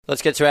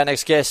Let's get to our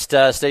next guest,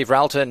 Steve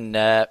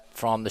Ralton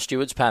from the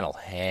Stewards panel,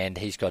 and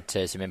he's got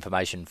some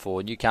information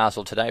for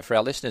Newcastle today for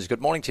our listeners.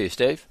 Good morning to you,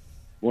 Steve.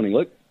 Morning,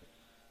 Luke.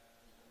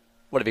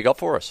 What have you got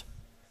for us?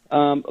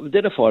 I've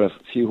identified a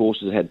few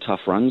horses that had tough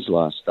runs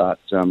last start.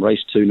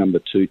 Race 2, number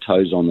 2,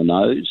 Toes on the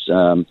Nose.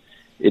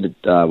 It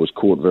was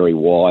caught very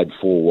wide,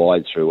 4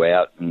 wide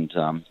throughout, and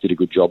did a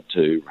good job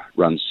to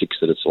run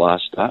 6th at its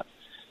last start.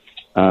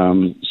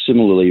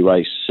 Similarly,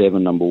 race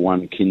 7, number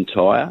 1,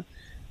 Kintyre.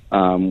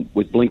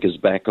 With blinkers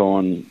back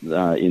on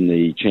in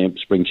the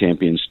Spring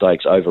Champion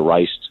Stakes,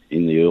 over-raced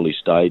in the early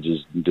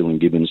stages. Dylan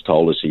Gibbons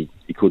told us he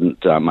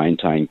couldn't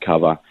maintain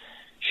cover,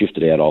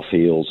 shifted out off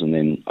heels and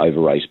then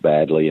over-raced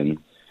badly, and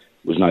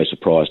was no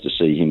surprise to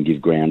see him give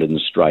ground in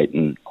the straight.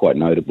 And quite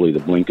notably,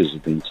 the blinkers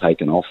have been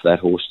taken off that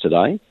horse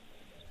today.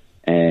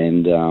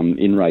 And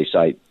in race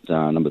 8,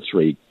 number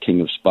 3,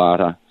 King of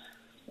Sparta,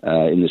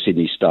 in the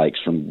Sydney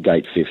Stakes from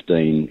gate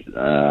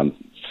 15,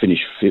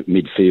 finished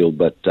midfield,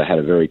 but had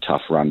a very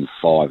tough run,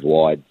 5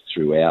 wide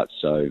throughout,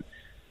 so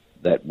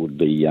that would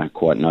be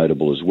quite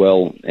notable as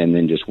well. And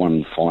then just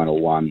one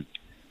final one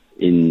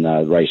in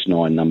race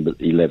 9, number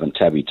 11,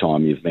 Tabby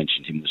Time. You've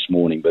mentioned him this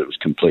morning, but it was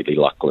completely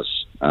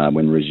luckless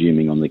when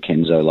resuming on the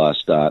Kenzo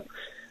last start.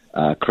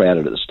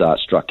 Crowded at the start,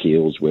 struck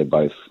heels where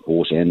both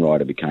horse and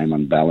rider became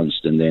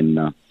unbalanced, and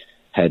then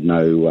had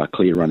no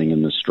clear running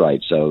in the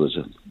straight, so it was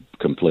a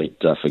complete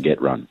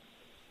forget run.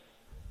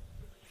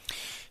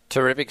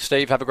 Terrific,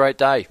 Steve. Have a great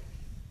day.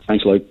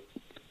 Thanks, Luke.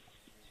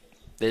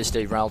 There's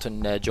Steve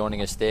Ralton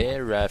joining us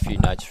there. A few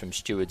notes from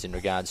Stewards in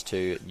regards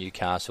to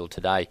Newcastle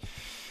today.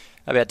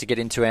 About to get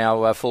into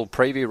our full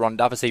preview. Ron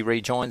Dufficy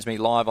rejoins me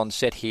live on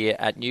set here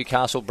at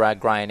Newcastle. Brad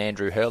Gray and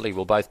Andrew Hurley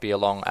will both be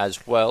along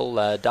as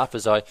well. Duff,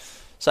 as I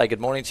say good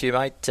morning to you,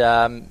 mate.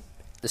 The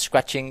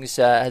scratchings,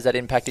 has that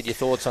impacted your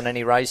thoughts on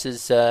any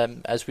races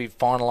as we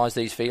finalise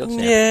these fields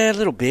now? Yeah, a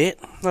little bit.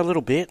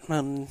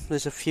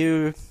 There's a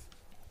few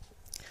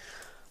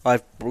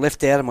I've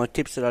left out of my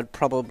tips that I'd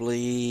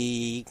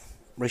probably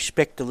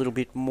respect a little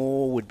bit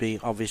more. Would be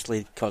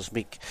obviously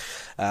Cosmic,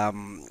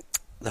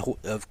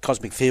 the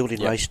Cosmic Field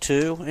in race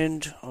 2,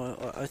 and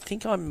I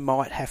think I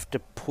might have to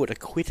put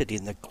Acquitted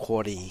in the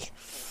quaddie.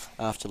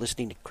 After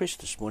listening to Chris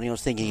this morning, I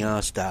was thinking,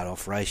 start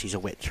off race, he's a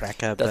wet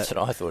tracker. That's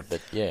what I thought,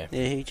 but yeah.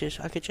 Yeah,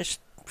 I could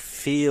just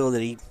feel that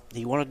he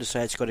wanted to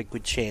say it's got a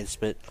good chance,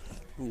 but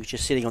he was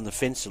just sitting on the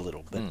fence a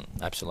little bit.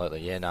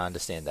 Absolutely, yeah, no, I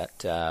understand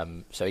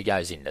that. So he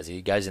goes in, does he?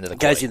 He goes into the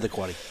quaddie. Goes into the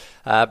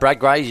quaddie. Brad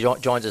Gray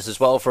joins us as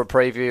well for a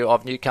preview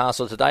of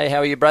Newcastle today. How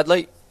are you,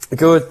 Bradley?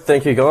 Good,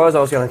 thank you, guys.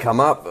 I was going to come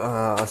up.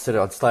 I said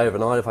I'd stay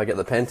overnight if I get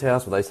the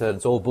penthouse, but they said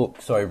it's all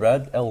booked. Sorry,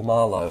 Brad.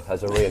 Marlow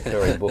has a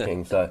reoccurring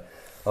booking, so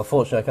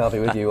unfortunately I can't be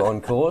with you on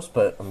course,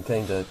 but I'm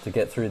keen to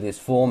get through this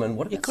form. And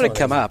you could have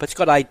come up. It's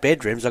got 8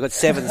 bedrooms. I've got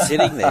 7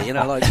 sitting there.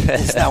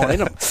 There's no one in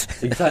them.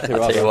 Exactly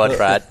right. I'll tell you what,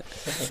 Brad.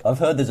 I've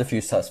heard there's a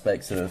few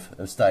suspects that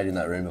have stayed in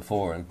that room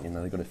before, and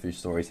they've got a few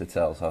stories to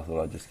tell, so I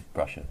thought I'd just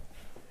brush it.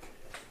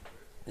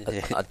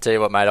 Yeah. I'll tell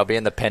you what, mate, I'll be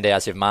in the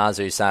penthouse if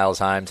Marzu sails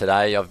home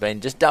today. I've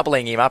been just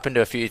doubling him up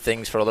into a few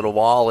things for a little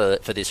while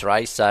for this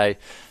race, so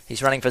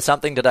he's running for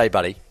something today,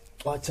 buddy.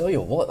 I tell you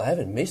what, they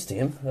haven't missed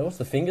him. What's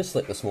the finger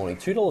slip this morning?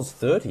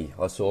 $2.30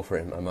 I saw for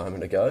him a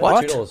moment ago.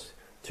 What?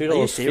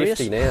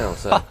 $2.50 now.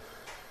 So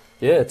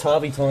yeah,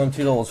 Tarvey Time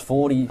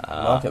 $2.40,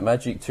 Market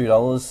Magic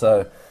 $2.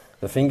 So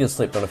the finger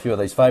slipped on a few of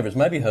these favourites.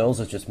 Maybe Hurls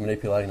is just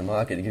manipulating the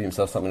market to give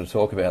himself something to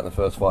talk about in the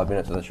first 5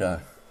 minutes of the show.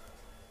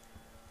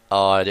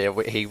 Oh, yeah,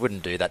 he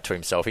wouldn't do that to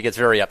himself. He gets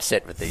very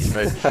upset with these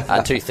moves.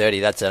 2.30,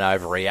 that's an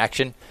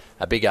overreaction,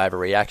 a big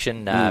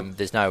overreaction.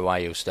 There's no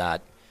way he'll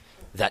start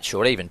that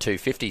short. Even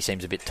 2.50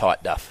 seems a bit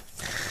tight,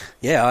 Duff.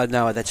 Yeah, I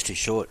know that's too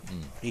short.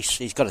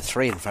 He's got a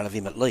 3 in front of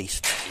him at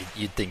least.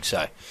 You'd think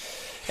so.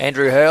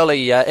 Andrew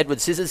Hurley, Edward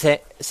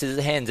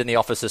Scissorhands in the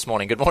office this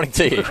morning. Good morning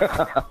to you.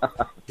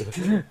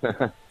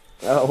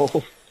 It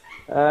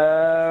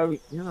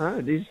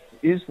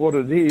is what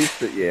it is.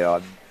 But yeah,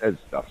 as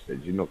Duff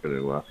said, you're not going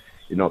to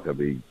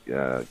be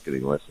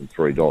getting less than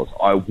 $3.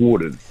 I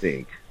wouldn't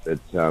think that.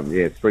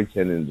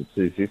 310 into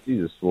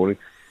 250 this morning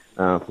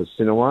for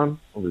Cinnawon.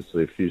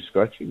 Obviously, a few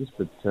scratchings,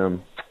 but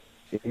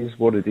it is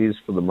what it is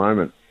for the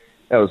moment.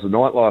 How was the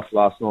nightlife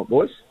last night,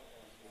 boys?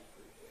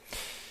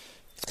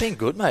 It's been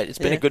good, mate. It's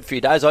been a good few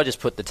days. I just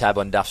put the tab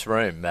on Duff's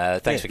room.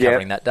 Thanks for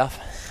covering that, Duff.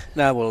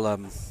 No,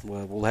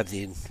 we'll have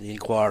the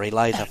inquiry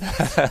later.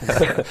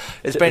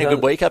 It's been a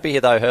good week up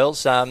here, though,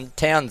 Hurls.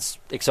 Town's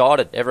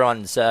excited.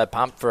 Everyone's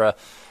pumped for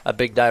a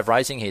big day of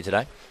racing here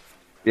today.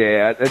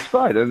 Yeah, it's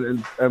great.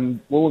 And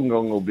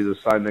Wollongong will be the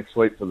same next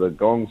week for the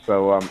Gong.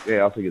 So, I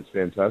think it's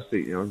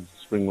fantastic.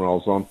 Spring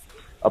rolls on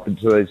up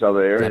into these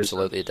other areas.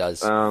 Absolutely, it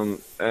does. And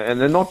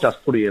they're not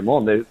just putting them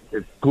on. They're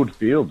good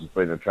fields have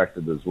been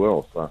attracted as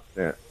well. So,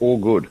 yeah, all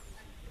good.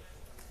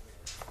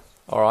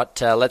 All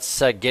right, let's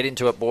get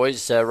into it,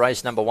 boys.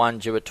 Race number 1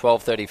 due at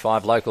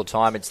 12:35 local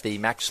time. It's the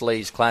Max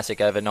Lees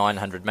Classic over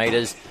 900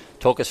 metres.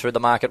 Talk us through the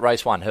market,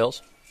 race 1,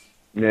 Hurls.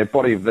 Yeah,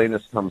 Body of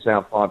Venus comes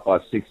out 5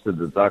 by 6 to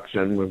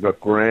deduction. We've got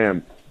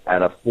Graham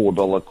at a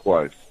 $4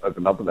 quote.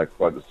 opened up at that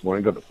quote this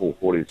morning. Got to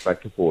 440. It's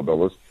back to $4.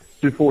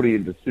 240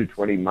 into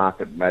 220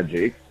 Market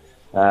Magic.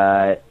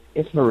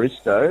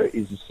 Eforisto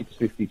is a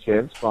 650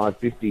 chance,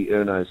 550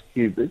 Erno's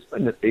Cube. It's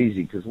been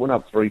easy because went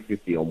up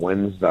 350 on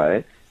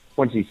Wednesday.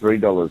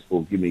 $23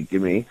 for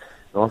Gimme.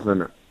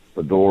 Northern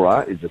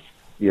Fedora is a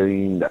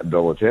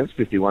 $15 chance,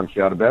 51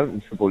 shout about it,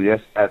 and Triple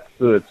Yes at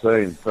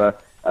 13. So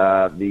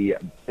the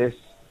best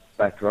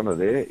back runner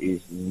there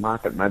is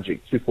Market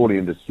Magic, 240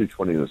 into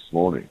 220 this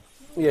morning.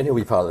 Yeah, and he'll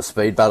be part of the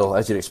speed battle,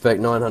 as you'd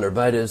expect. 900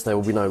 metres, there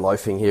will be no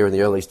loafing here in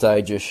the early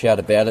stages. Shout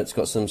about it, it's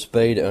got some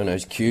speed.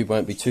 Erno's Cube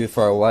won't be too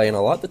far away, and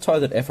I like the toe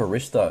that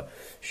Eforisto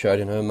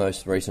showed in her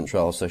most recent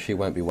trial, so she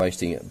won't be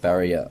wasting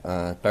barrier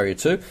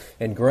 2.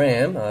 And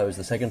Graham was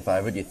the second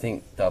favourite. You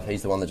think, Duff,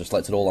 he's the one that just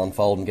lets it all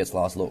unfold and gets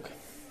last look?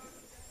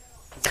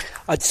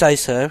 I'd say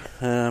so.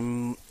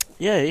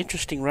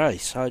 Interesting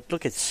race.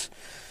 Look, it's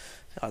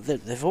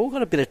they've all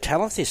got a bit of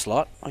talent, this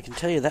lot, I can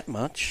tell you that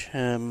much.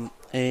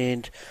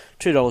 And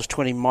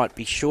 $2.20 might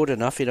be short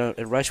enough in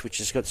a race which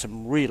has got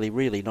some really,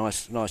 really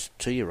nice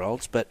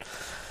 2-year-olds, but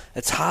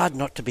it's hard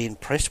not to be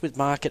impressed with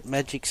Market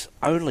Magic's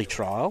only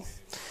trial.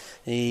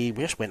 He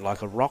just went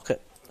like a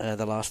rocket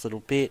the last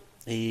little bit.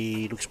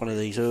 He looks one of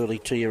these early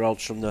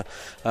 2-year-olds from the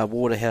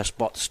Waterhouse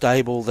Bott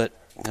stable that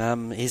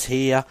is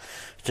here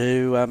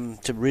to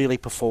really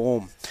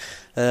perform.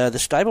 The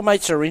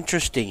stablemates are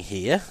interesting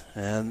here.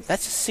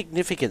 That's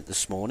significant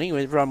this morning.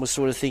 Everyone was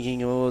sort of thinking,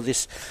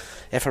 this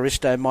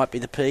Eforisto might be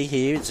the P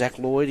here. Zach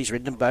Lloyd, he's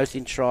ridden them both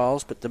in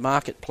trials, but the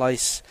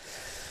marketplace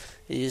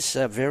is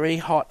very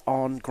hot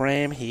on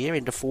Graham here,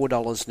 into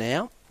 $4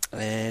 now.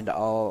 And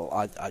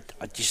I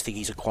just think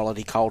he's a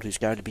quality colt who's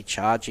going to be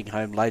charging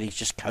home late. He's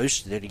just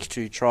coasted at his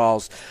 2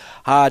 trials.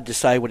 Hard to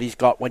say what he's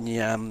got when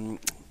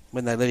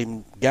they let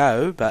him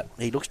go, but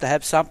he looks to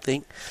have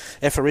something.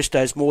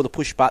 Eforisto's more the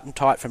push-button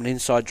type from an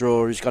inside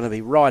drawer who's going to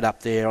be right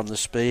up there on the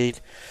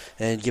speed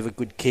and give a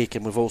good kick,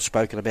 and we've all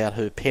spoken about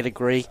her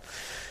pedigree.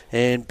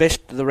 And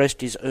best of the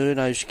rest is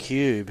Erno's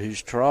Cube,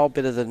 who's trialled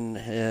better than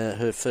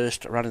her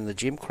first run in the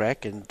gym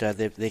crack, and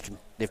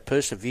they've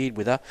persevered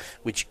with her,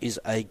 which is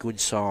a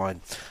good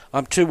sign.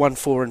 I'm 2, 1,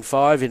 4 and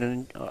 5 in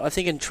an, I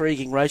think,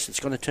 intriguing race.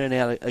 It's going to turn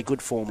out a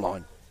good form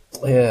line.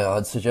 Yeah,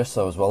 I'd suggest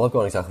so as well. I've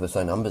got exactly the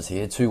same numbers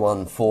here, 2,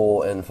 1,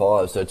 4 and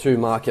 5. So 2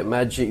 Market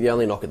Magic, the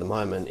only knock at the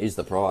moment is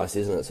the price,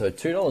 isn't it? So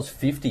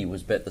 $2.50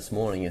 was bet this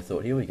morning. You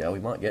thought, here we go, we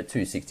might get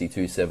 $2.60,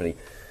 $2.70.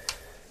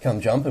 Come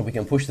jump and we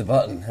can push the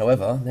button.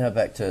 However, now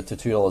back to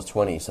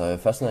 $2.20. So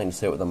fascinating to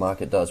see what the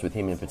market does with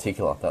him in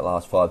particular, that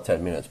last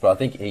 5-10 minutes. But I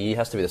think he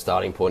has to be the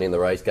starting point in the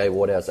race. Gay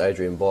Waterhouse,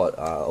 Adrian Bott,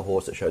 a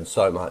horse that showed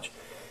so much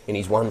in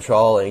his one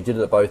trial, and he did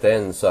it at both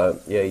ends. So,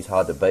 yeah, he's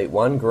hard to beat.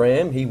 1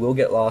 Graham, he will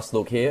get last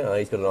look here.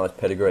 He's got a nice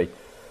pedigree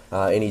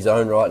in his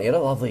own right. And he had a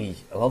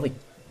lovely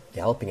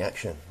galloping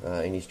action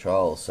in his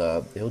trials.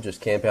 So he'll just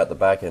camp out the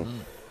back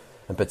and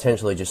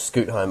potentially just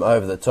scoot home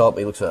over the top.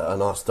 He looks a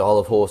nice style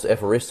of horse.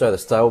 Eforisto, the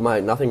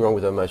stablemate, nothing wrong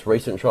with her most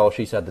recent trial.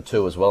 She's had the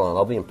 2 as well, and I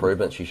love the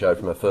improvements she showed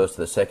from her first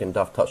to the second.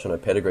 Duff touched on her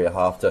pedigree a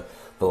half to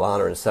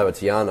Valana and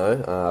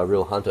Savatiano, a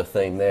real hunter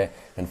theme there.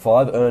 And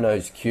 5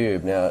 Erno's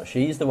Cube. Now,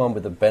 she's the one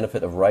with the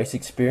benefit of race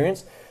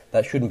experience.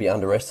 That shouldn't be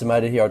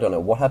underestimated here. I don't know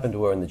what happened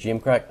to her in the gym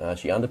crack.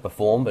 She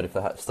underperformed, but if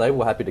the stable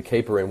were happy to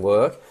keep her in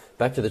work,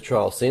 back to the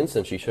trial since,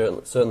 and she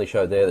certainly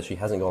showed there that she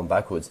hasn't gone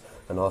backwards.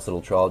 A nice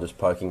little trial just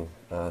poking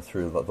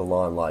through the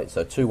line late.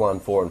 So 2,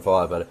 1, 4 and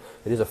 5, but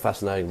it is a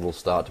fascinating little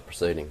start to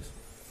proceedings.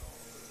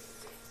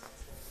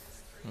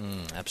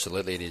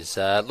 Absolutely it is.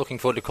 Looking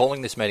forward to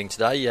calling this meeting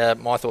today.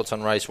 My thoughts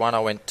on race 1, I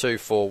went 2,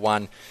 4,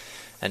 1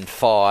 and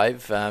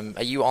 5.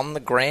 Are you on the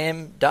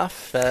Graham,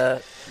 Duff?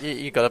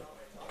 You got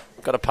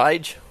a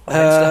page?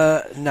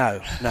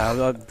 No.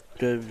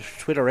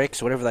 Twitter X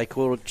or whatever they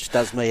call it just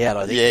does me out,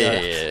 I think.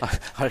 Yeah.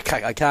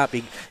 I can't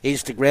be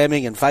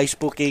Instagramming and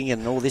Facebooking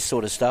and all this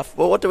sort of stuff.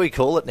 Well, what do we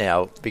call it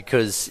now?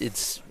 Because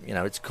it's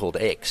called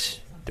X.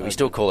 Do we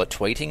still call it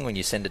tweeting when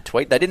you send a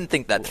tweet? They didn't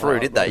think that through,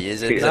 did they?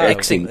 Is it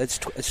Xing?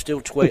 It's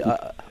still tweet.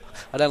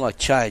 I don't like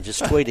change.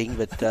 It's tweeting,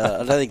 but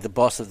I don't think the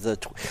boss of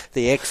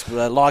the X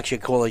likes you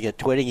calling it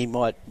tweeting. He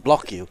might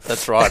block you.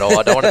 That's right.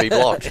 I don't want to be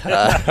blocked.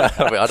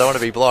 I don't want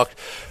to be blocked.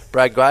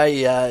 Brad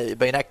Gray, you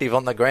been active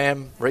on the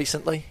gram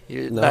recently?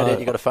 No doubt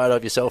you got a photo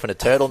of yourself in a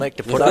turtleneck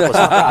to put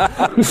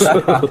up or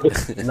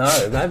something?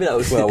 No, maybe that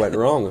was where I went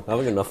wrong. I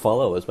haven't got enough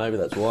followers. Maybe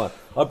that's why.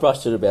 I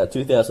brushed it about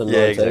 2019,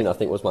 yeah, exactly. I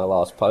think was my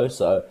last post,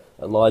 so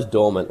it lies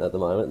dormant at the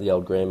moment, the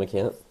old gram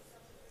account.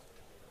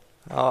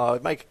 Oh,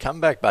 make a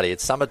comeback, buddy.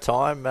 It's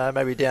summertime,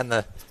 maybe down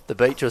the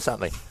beach or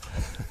something.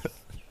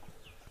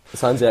 The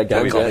sun's out,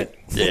 game's out.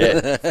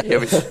 Yeah,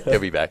 he'll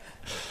be back.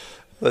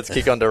 Let's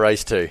kick on to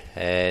race 2.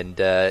 And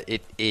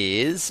it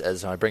is,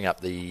 as I bring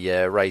up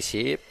the race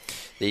here,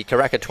 the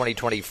Karaka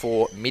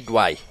 2024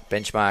 Midway,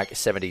 benchmark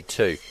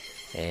 72.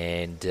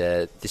 And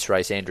this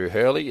race, Andrew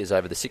Hurley, is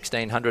over the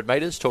 1,600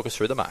 metres. Talk us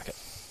through the market.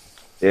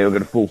 Yeah, we've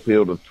got a full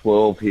field of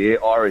 12 here.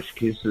 Irish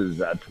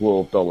Kisses at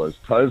 $12.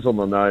 Toes on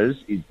the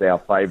Nose is our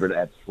favourite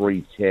at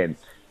 $3.10.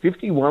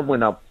 51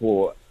 went up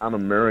for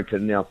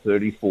Un-American, now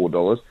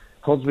 $34.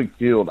 Cosmic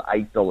Field,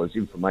 $8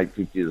 in from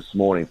 $8.50 this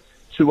morning.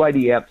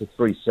 280 out to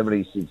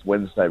 370 since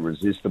Wednesday,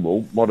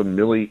 Resistible. Modern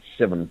Millie,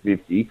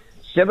 $7.50.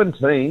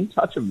 17,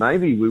 Touch of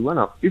Navy, we went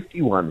up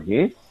 51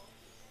 here.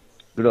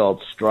 Good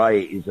old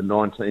Stray is a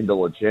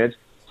 $19 chance.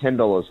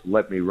 $10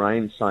 Let Me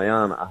Rain.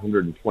 Cyan,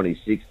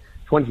 126.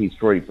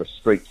 23 for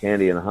Street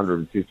Candy and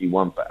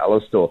 151 for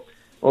Alistair.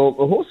 Well,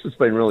 the horse that's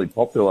been really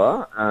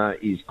popular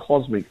is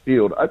Cosmic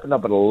Field. Opened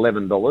up at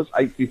 $11,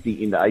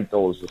 $8.50 into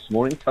 $8 this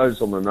morning.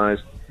 Toes on the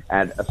nose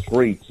at a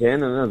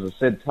 $3.10. And as I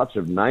said, Touch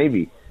of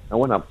Navy. I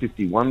went up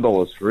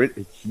 $51 for it.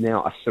 It's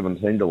now a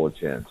 $17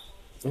 chance.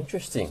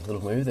 Interesting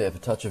little move there for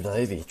Touch of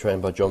Navy,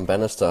 trained by John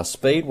Bannister.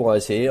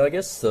 Speed-wise here, I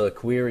guess the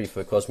query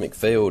for Cosmic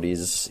Field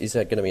is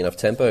that going to be enough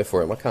tempo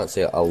for him? I can't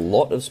see a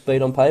lot of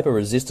speed on paper.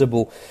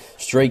 Resistible,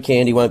 Street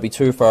Candy won't be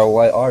too far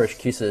away. Irish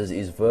Kisses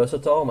is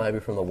versatile.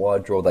 Maybe from the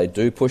wide draw they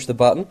do push the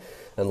button.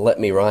 And Let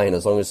Me Rain,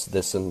 as long as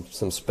there's some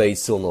speed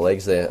still in the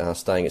legs there,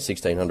 staying at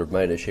 1,600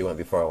 metres, she won't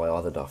be far away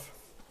either, Duff.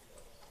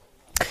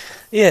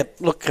 Yeah,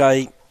 look,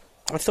 I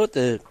thought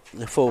the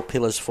Four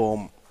Pillars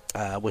form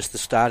was the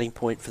starting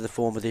point for the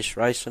form of this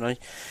race, and I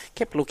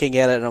kept looking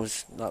at it, and I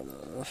was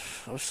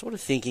sort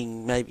of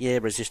thinking maybe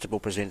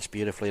Resistible presents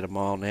beautifully at a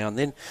mile now. And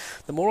then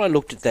the more I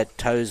looked at that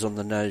Toes on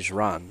the Nose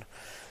run,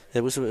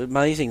 it was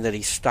amazing that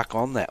he stuck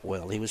on that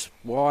well. He was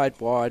wide,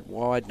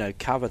 no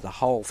cover the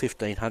whole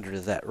 1,500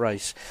 of that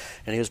race,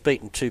 and he was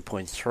beaten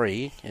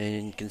 2.3.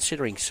 And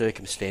considering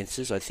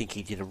circumstances, I think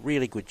he did a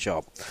really good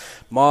job.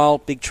 Mile,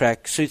 big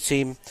track, suits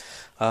him.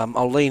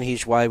 I'll lean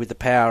his way with the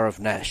power of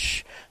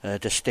Nash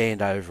to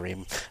stand over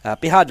him.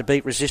 Be hard to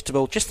beat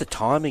Resistible. Just the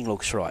timing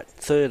looks right.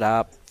 Third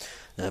up,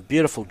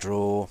 beautiful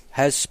draw,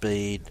 has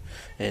speed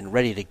and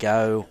ready to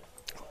go.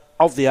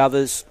 Of the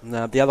others,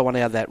 the other one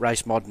out of that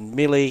race, Modern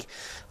Millie,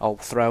 I'll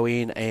throw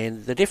in.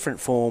 And the different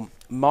form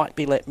might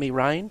be Let Me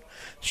Rain.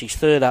 She's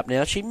third up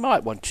now. She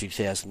might want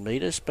 2,000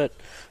 metres, but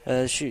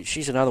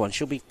she's another one.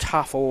 She'll be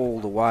tough all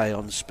the way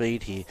on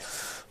speed here.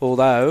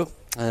 Although,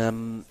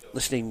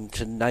 listening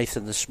to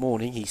Nathan this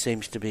morning, he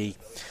seems to be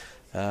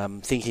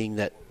thinking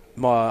that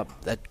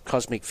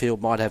Cosmic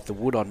Field might have the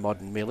wood on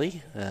Modern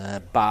Millie,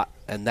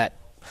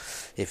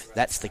 if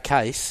that's the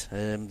case,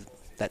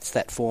 that's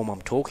that form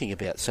I'm talking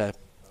about. So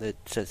it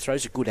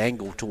throws a good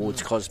angle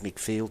towards Cosmic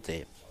Field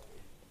there.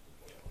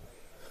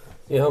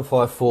 Yeah, I'm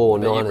 5'4",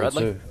 9 and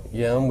 2.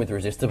 Yeah, I'm with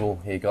Resistible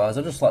here, guys.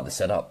 I just like the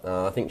setup.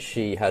 I think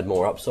she had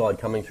more upside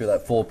coming through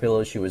that Four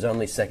Pillars. She was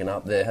only second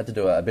up there, had to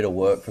do a bit of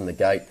work from the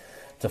gate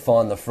to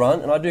find the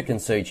front, and I do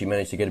concede she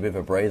managed to get a bit of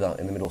a breather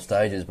in the middle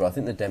stages, but I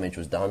think the damage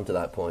was done to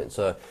that point.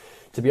 So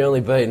to be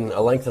only beaten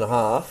a length and a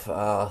half,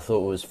 I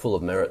thought it was full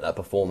of merit, that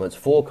performance.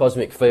 For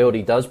Cosmic Field,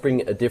 he does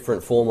bring a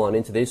different form line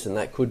into this, and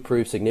that could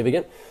prove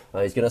significant.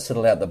 He's going to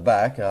settle out the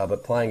back,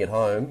 but playing at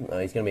home,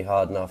 he's going to be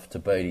hard enough to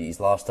beat.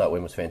 His last start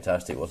win was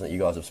fantastic, wasn't it? You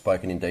guys have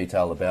spoken in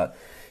detail about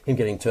him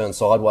getting turned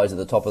sideways at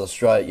the top of the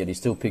straight, yet he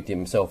still picked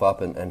himself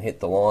up and hit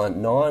the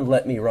line. 9,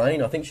 Let Me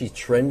Rain. I think she's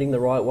trending the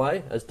right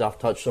way, as Duff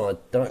touched on. I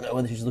don't know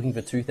whether she's looking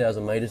for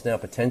 2,000 metres now,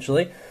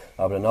 potentially,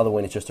 but another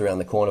win is just around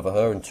the corner for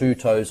her, and 2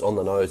 Toes on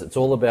the nose. It's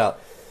all about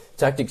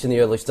tactics in the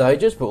early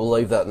stages, but we'll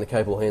leave that in the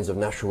capable hands of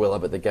Nash Ruella,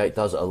 but the gate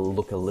does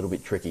look a little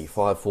bit tricky.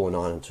 5, 4,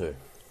 9 and 2.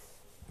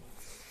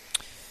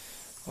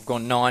 I've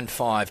gone 9,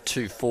 5,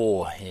 2,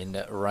 4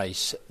 in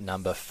race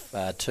number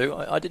 2.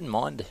 I didn't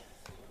mind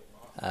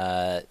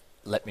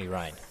Let Me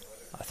Rain.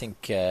 I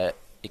think it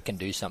can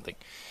do something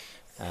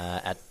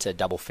at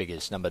double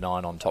figures. Number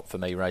 9 on top for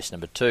me, race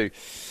number 2.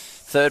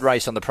 Third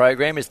race on the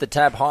program is the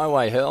Tab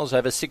Highway Hurls,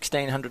 over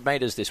 1,600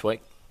 metres this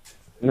week.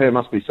 Yeah, it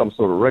must be some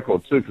sort of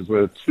record too, because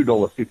we're a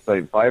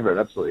 $2.15 favourite.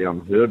 Absolutely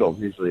unheard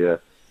of. Usually a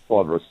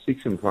 5 or a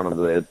 6 in front of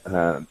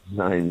their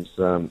names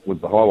with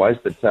the highways.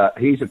 But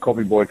he's a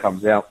copy boy,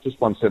 comes out, just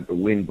 1 cent to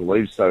win,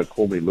 believes so.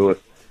 Call me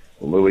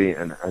Louis,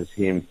 and as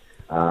him,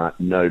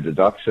 no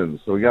deductions.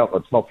 So we go up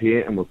the top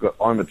here, and we've got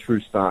I'm a True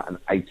Star, an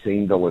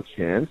 $18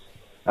 chance.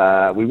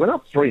 We went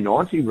up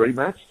 $3.90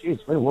 rematch. Gee,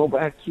 it's been well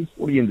back.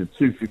 $2.40 into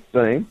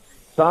 $2.15.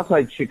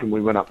 Satay Chicken, we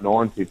went up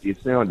 $9.50.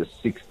 It's now into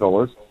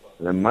 $6.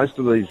 And then most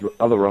of these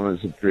other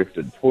runners have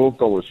drifted.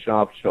 $12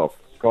 Sharp Shop,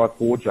 Sky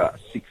Forger,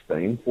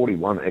 16,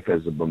 41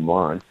 Echoes of the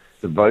Mind,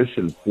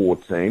 Devotion,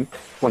 14,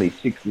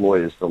 26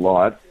 Lawyers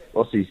Delight,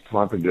 Lossie's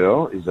Type of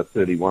Girl is a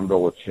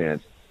 $31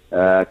 chance.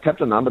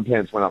 Captain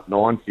Underpants went up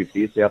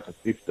 $9.50, it's out to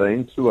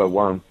 15,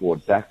 201 for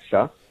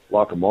Daksha,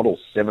 Like a Model,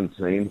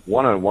 17,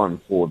 101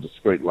 for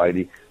Discreet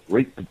Lady,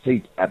 Reet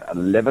Petite at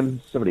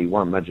 11,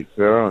 71 Magic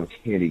Pharaoh, and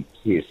Candy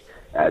Kiss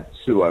at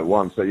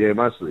 201. So, yeah,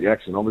 most of the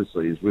action,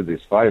 obviously, is with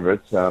this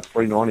favourite.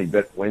 $3.90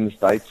 bet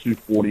Wednesday,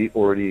 $2.40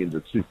 already into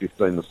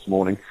 $2.15 this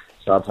morning.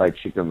 Satay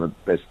Chicken, the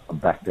best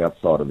backed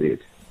outside of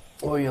it.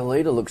 Well, your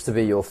leader looks to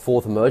be your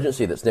fourth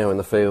emergency that's now in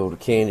the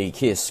field, Candy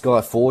Kiss.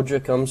 Sky Forger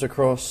comes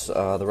across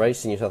the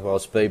race. New South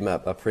Wales Speed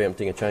Map are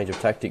preempting a change of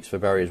tactics for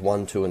barriers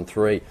 1, 2 and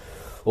 3.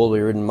 All will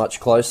be ridden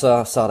much closer.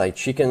 Satay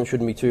Chicken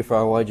shouldn't be too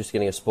far away, just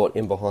getting a spot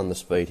in behind the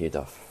speed here,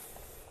 Duff.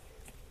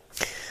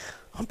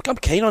 I'm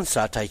keen on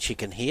Satay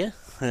Chicken here.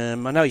 I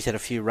know he's had a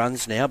few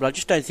runs now, but I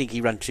just don't think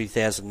he ran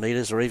 2,000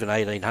 metres or even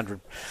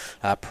 1,800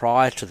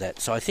 prior to that.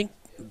 So I think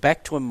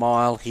back to a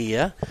mile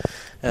here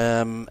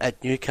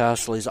at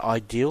Newcastle is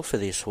ideal for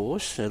this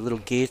horse. A little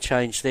gear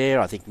change there.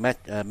 I think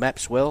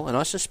maps well, and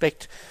I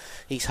suspect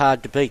he's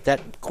hard to beat.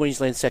 That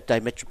Queensland Saturday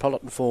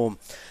Metropolitan form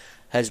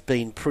has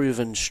been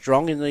proven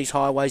strong in these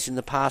highways in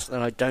the past,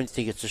 and I don't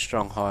think it's a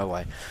strong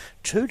highway.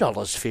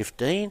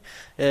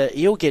 $2.15.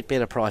 He'll get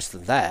better price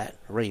than that,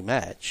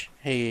 rematch.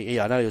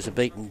 I know he was a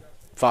beaten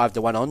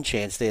 5-1 on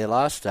chance there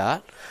last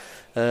start,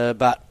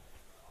 but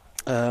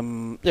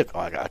look,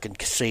 I can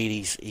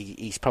concede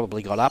he's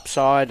probably got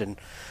upside, and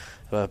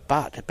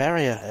but a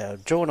barrier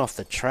drawn off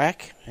the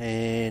track,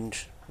 and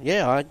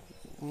I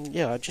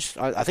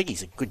think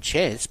he's a good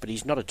chance, but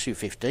he's not a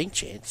 2.15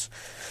 chance.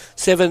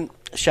 7,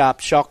 Sharp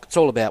Shock. It's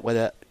all about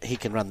whether he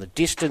can run the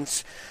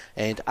distance.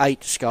 And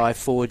 8, Sky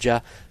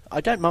Forger.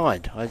 I don't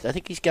mind. I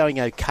think he's going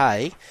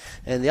okay.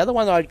 And the other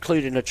one I'd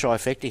include in a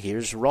trifecta here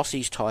is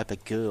Rossi's Type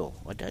of Girl.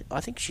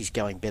 I think she's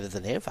going better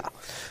than ever.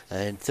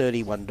 And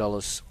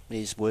 $31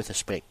 is worth a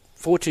spec.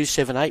 4, 2,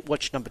 7, 8.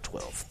 Watch number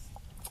 12.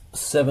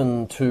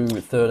 7, 2,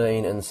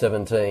 13 and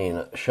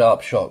 17.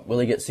 Sharp Shock. Will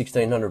he get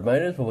 1,600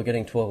 metres? Well, we're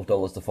getting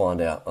 $12 to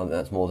find out. I think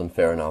that's more than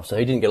fair enough. So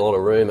he didn't get a lot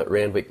of room at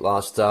Randwick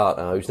last start.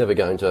 He was never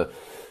going to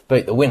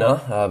beat the winner,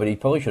 but he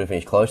probably should have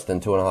finished closer than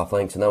 2.5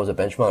 lengths, and that was a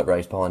benchmark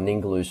race behind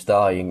Ningaloo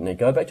Star. You can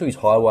go back to his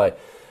highway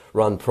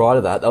run prior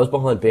to that. That was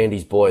behind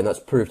Bandy's Boy, and that's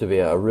proved to be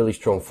a really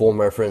strong form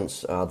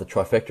reference. The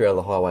trifecta out of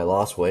the highway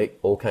last week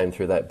all came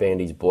through that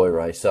Bandy's Boy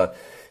race. So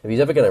if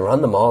he's ever going to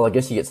run the mile, I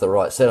guess he gets the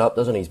right setup,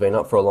 doesn't he? He's been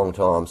up for a long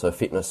time, so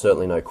fitness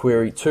certainly no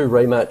query. 2,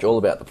 Rematch, all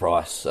about the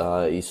price.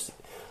 He's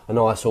a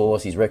nice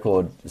horse. His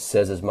record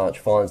says as much.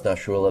 Finds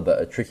Nashula,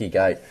 but a tricky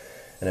gate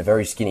and a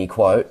very skinny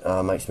quote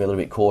makes me a little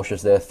bit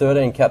cautious there.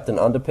 13, Captain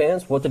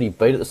Underpants. What did he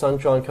beat at the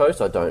Sunshine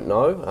Coast? I don't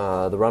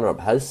know. The runner-up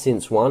has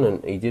since won,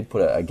 and he did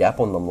put a gap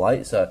on them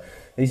late, so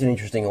he's an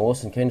interesting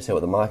horse, and keen to see what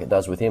the market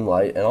does with him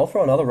late. And I'll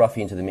throw another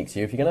roughie into the mix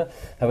here. If you're going to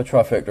have a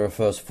trifecta of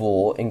first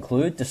 4,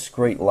 include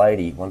Discreet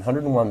Lady,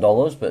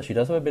 $101, but she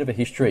does have a bit of a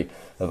history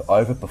of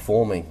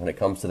overperforming when it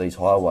comes to these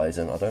highways,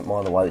 and I don't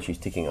mind the way that she's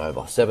ticking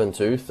over. 7,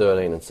 2,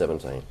 13 and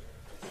 17.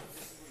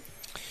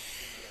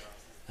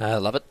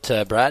 Love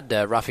it, Brad.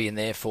 Ruffy in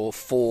there for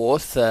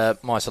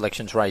 4th. My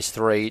selection's race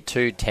 3,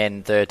 2,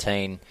 10,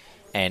 13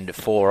 and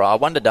 4. I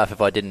wondered, Duff, if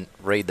I didn't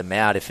read them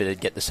out, if it'd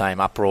get the same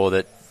uproar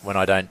that when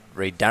I don't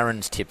read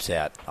Darren's tips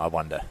out, I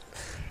wonder.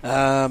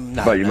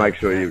 No. But you make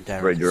sure you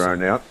read your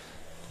own out.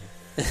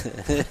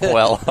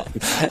 Well,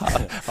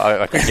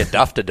 I could get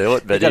Duff to do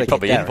it, but he'd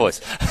probably invoice.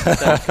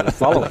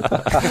 Follow it.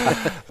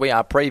 We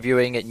are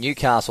previewing at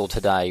Newcastle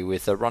today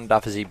with Ron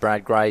Dufficy,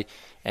 Brad Gray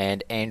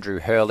and Andrew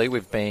Hurley.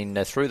 We've been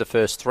through the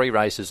first 3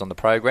 races on the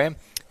program,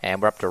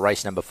 and we're up to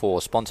race number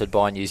 4, sponsored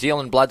by New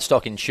Zealand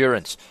Bloodstock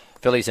Insurance.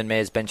 Fillies and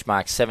Mares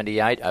benchmark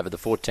 78 over the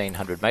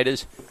 1,400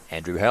 metres.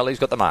 Andrew Hurley's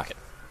got the market.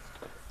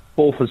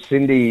 4 for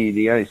Cindy,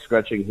 the only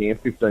scratching here,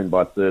 15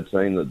 by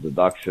 13, the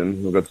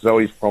deduction. We've got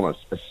Zoe's Promise,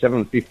 a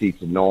 7.50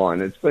 to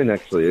 9. It's been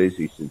actually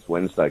easy since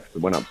Wednesday because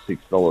it went up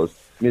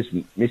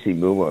 $6. Missy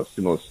Moore,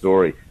 similar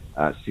story,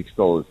 $6,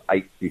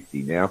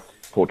 $8.50 now.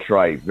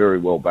 Portray, very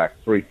well back,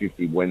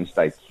 $3.50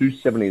 Wednesday,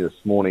 $2.70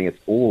 this morning. It's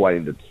all the way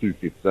into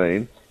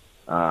 $2.15.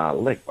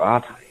 Lek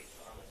Barte,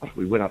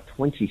 we went up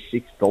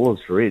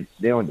 $26 for it.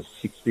 It's now into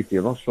 $6.50.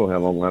 I'm not sure how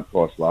long that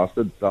price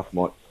lasted. Duff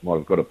might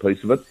have got a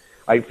piece of it.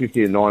 $8.50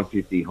 to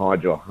 $9.50,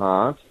 Hide Your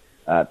Heart.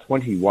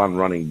 21,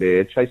 Running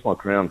Bear. Chase My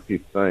Crown,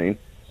 15.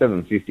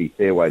 $7.50,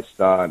 Fairway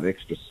Star. And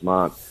Extra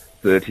Smart,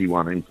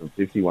 31 in from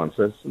 51.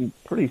 So some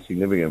pretty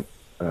significant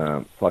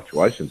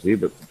fluctuations here,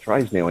 but the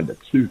trade's now into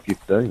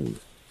 $2.15.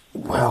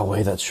 Wow,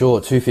 that's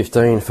short.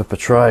 2.15 for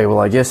Portray. Well,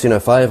 I guess in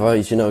her favour,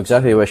 you know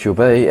exactly where she'll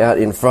be, out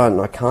in front.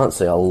 And I can't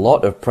see a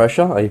lot of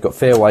pressure. You've got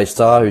Fairway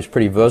Star, who's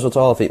pretty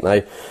versatile. I think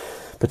they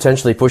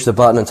potentially push the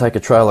button and take a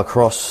trail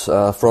across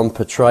from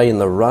Portray in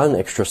the run.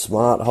 Extra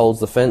Smart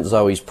holds the fence.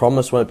 Zoe's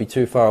Promise won't be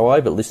too far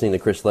away, but listening to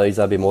Chris Lees,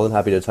 they'd be more than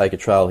happy to take a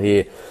trail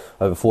here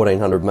over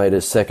 1,400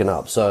 metres, second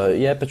up. So,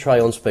 yeah, Portray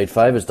on speed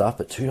favours, Duff,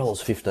 but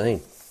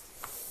 $2.15.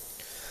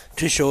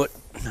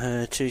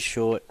 Too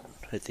short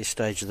at this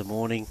stage of the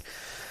morning.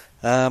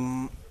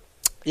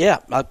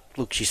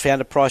 Look, she's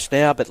found a price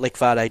now, but Lek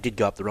Barte did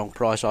go up the wrong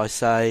price, I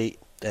say.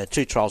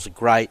 2 trials are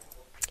great.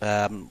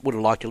 Would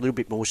have liked a little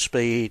bit more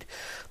speed.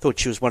 Thought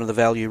she was one of the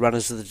value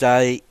runners of the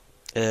day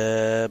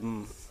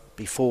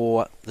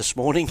before this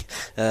morning.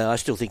 I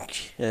still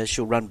think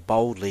she'll run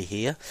boldly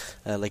here,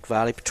 Lek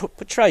Barte.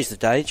 Portrays the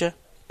danger.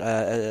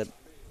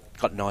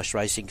 Got nice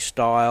racing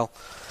style.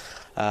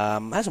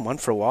 Hasn't won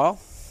for a while.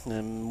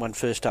 Won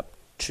first up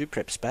 2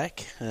 preps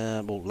back,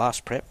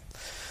 last prep.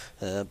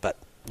 But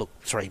look,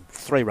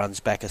 three runs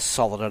back is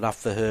solid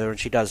enough for her, and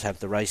she does have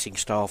the racing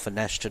style for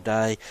Nash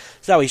today.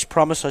 Zoe's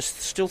Promise, I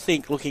still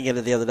think, looking at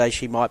her the other day,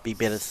 she might be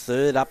better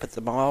third up at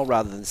the mile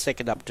rather than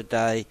second up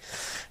today.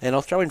 And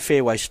I'll throw in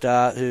Fairway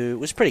Star, who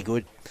was pretty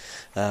good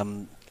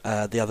the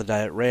other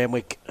day at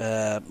Randwick,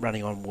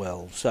 running on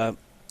well. So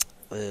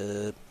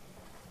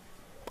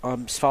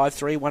I'm 5,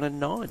 3, 1 and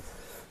 9.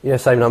 Yeah,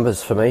 same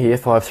numbers for me here,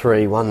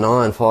 5-3,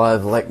 1-9,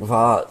 5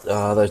 Lekvart.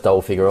 Those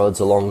double figure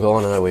odds are long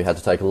gone. I know we had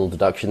to take a little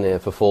deduction there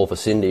for 4 for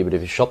Cindy, but if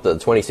you shopped at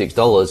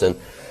 $26, and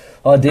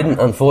I didn't,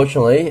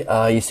 unfortunately,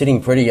 you're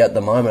sitting pretty at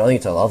the moment. I think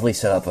it's a lovely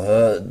setup for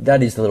her.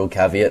 That is the little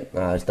caveat,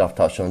 as Duff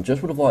touched on.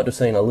 Just would have liked to have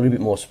seen a little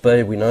bit more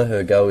speed. We know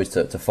her go is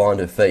to find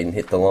her feet and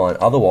hit the line.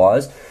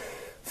 Otherwise,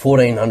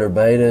 1,400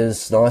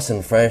 metres, nice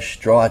and fresh,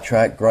 dry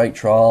track, great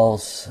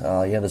trials.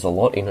 There's a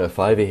lot in her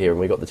favour here, and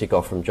we got the tick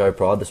off from Joe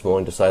Pride this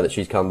morning to say that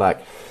she's come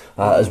back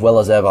as well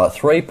as ever.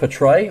 3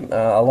 Portray.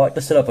 I like the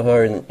setup for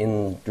her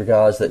in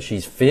regards that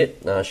she's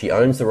fit. She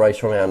owns the race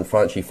from out in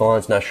front. She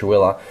finds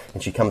Nashawilla,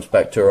 and she comes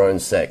back to her own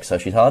sex. So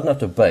she's hard enough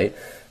to beat,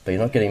 but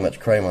you're not getting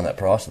much cream on that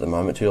price at the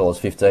moment,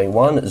 $2.15.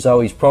 1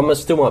 Zoe's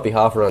Promise, still might be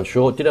half a run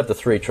short. Did have the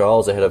 3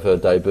 trials ahead of her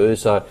debut,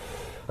 so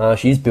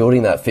she's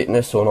building that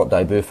fitness, or not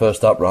debut,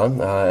 first up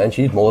run, and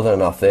she did more than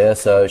enough there,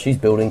 so she's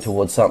building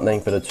towards something,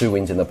 but her 2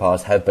 wins in the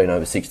past have been over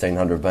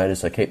 1,600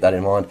 metres, so keep that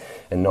in mind.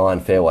 And 9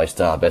 Fairway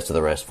Star, best of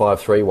the rest,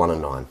 5-3, 1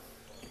 and 9.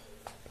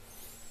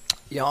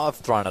 Yeah, I've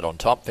thrown it on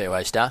top,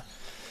 Fairway Star.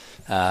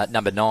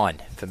 Number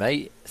 9 for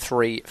me,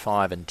 3,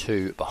 5 and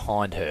 2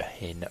 behind her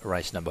in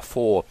race number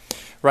 4.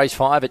 Race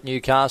 5 at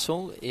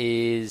Newcastle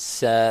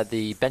is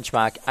the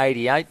Benchmark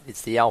 88.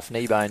 It's the Alf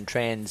Kneebone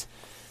Trans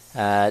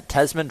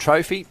Tasman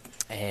Trophy,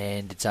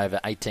 and it's over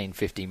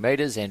 1,850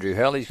 metres. Andrew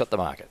Hurley's got the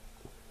market.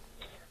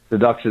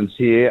 Deductions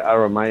here,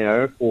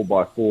 Arameo,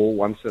 4x4,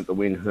 1 cent the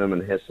win,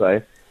 Herman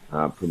Hesse,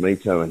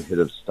 Primito and Head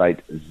of State,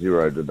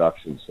 0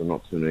 deductions, so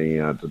not too many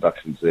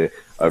deductions there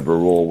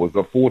overall. We've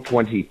got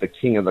 420 for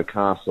King of the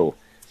Castle.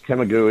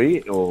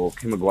 Kamagui, or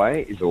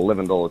Kimagway, is an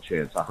 $11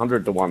 chance,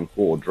 100 to 1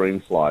 for Dream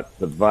Flight.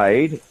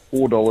 Pervade,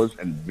 $4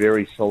 and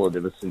very solid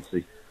ever since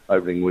the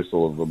opening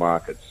whistle of the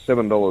market.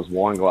 $7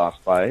 Wineglass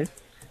Bay.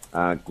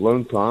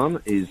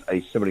 Gloomfarm is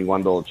a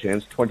 $71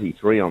 chance,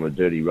 23 on a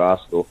Dirty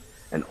Rascal,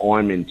 and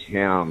I'm in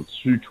Town,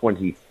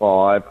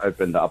 225,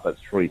 opened up at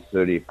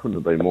 330. It couldn't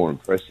have been more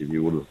impressive,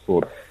 you would have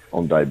thought,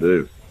 on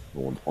debut,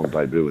 or on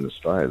debut in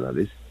Australia, that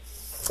is.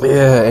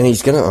 Yeah, and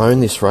he's going to own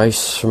this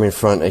race from in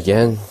front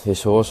again,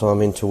 this horse.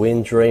 I'm in to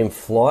win. Dream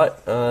Flight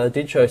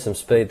did show some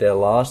speed there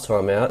last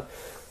time out,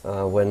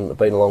 when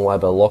beaten a long way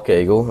by Lock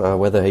Eagle.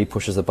 Whether he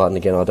pushes the button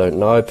again, I don't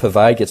know.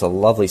 Pervade gets a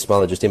lovely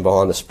smother just in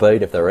behind the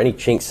speed. If there are any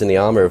chinks in the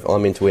armour, if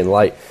I'm in to win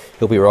late,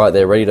 he'll be right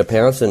there ready to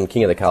pounce. And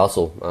King of the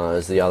Castle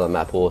is the other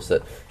map horse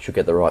that should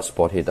get the right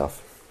spot here, Duff.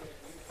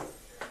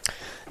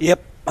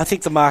 Yep, I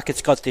think the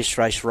market's got this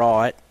race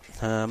right.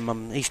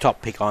 He's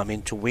top pick, I'm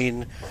in to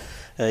win.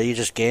 You're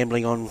just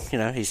gambling on,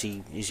 is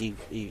he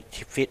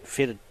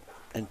fit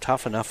and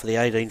tough enough for the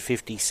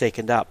 1850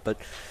 second up, but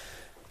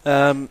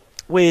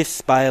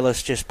with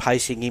Bayliss just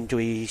pacing him to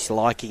his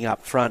liking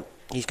up front,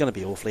 he's going to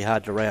be awfully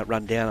hard to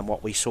run down on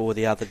what we saw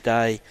the other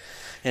day.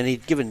 And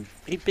he'd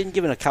been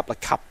given a couple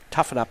of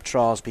toughen-up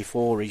trials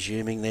before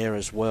resuming there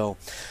as well.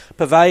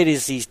 Pervade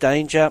is his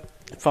danger,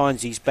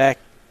 finds his back,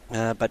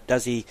 but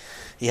does he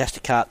has to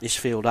cart this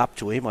field up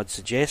to him, I'd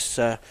suggest.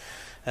 So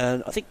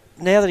I think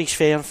now that he's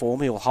found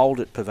form, he'll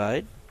hold it,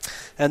 Pervade.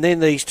 And then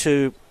these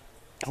 2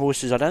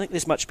 horses, I don't think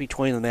there's much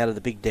between them out of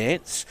the big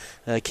dance,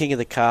 King of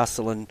the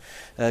Castle and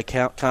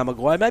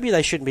Kamagway. Maybe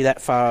they shouldn't be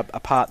that far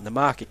apart in the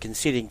market,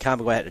 considering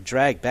Kamagway had to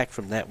drag back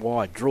from that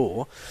wide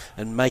draw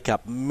and make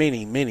up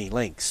many, many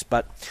lengths.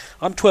 But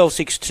I'm 12,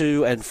 6,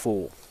 2 and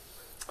 4.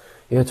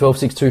 Yeah, 12,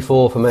 6, 2,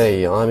 4 for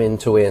me. I'm in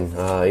to win.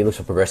 He looks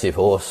a progressive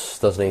horse,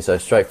 doesn't he? So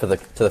straight to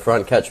the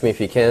front, catch me if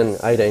you can.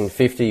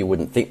 1850, you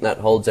wouldn't think that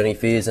holds any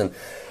fears, and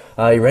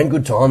he ran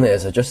good time there,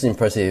 so just as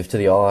impressive to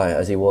the eye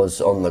as he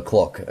was on the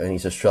clock in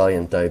his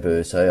Australian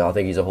debut. So I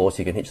think he's a horse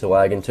you can hitch the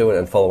wagon to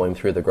and follow him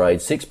through the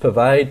grade. 6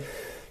 Pervade,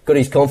 got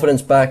his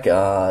confidence back.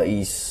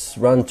 His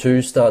run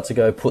 2 starts to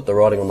go, put the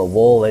writing on the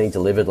wall, then he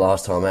delivered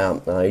last time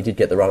out. He did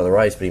get the run of the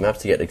race, but he maps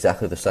to get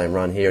exactly the same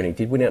run here, and he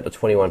did win out to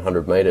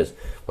 2,100 metres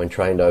when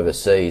trained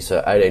overseas. So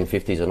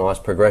 1850 is a nice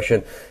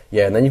progression.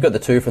 Yeah, and then you've got the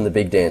 2 from the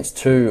big dance,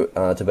 2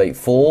 to beat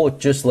 4,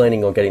 just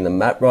leaning on getting the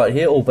map right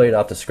here, albeit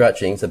after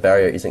scratching, so the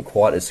barrier isn't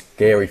quite as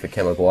scary for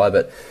Kamagway,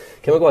 but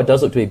Kamagway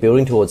does look to be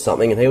building towards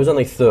something, and he was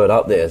only 3rd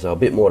up there, so a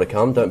bit more to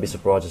come. Don't be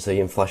surprised to see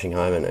him flashing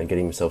home and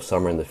getting himself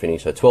somewhere in the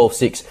finish. So 12,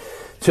 6,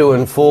 2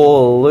 and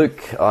 4.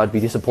 Luke, I'd be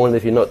disappointed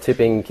if you're not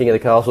tipping King of the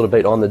Castle to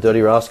beat On the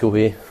Dirty Rascal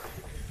here.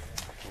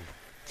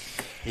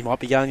 He might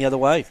be going the other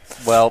way.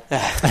 Well,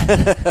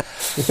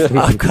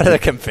 I've got a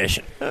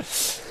confession.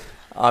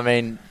 I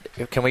mean,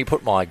 can we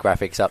put my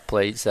graphics up,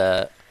 please?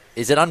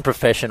 Is it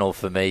unprofessional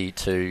for me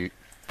to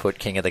put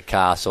King of the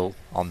Castle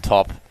on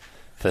top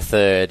for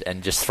 3rd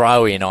and just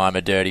throw in I'm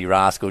a Dirty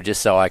Rascal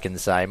just so I can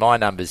say my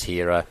numbers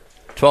here are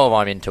 12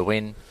 I'm in to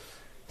win,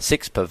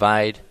 6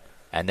 Pervade,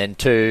 and then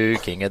 2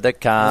 King of the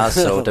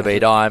Castle to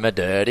beat I'm a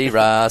Dirty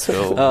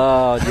Rascal.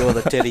 Oh, you're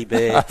the teddy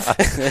bear.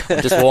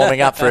 I'm just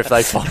warming up for if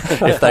they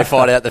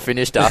fight out the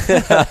finish stuff.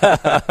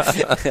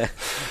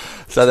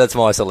 So that's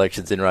my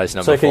selections in race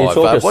number So can you 5.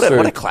 talk us What a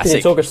Can you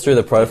classic. talk us through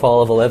the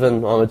profile of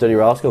 11? I'm a Dirty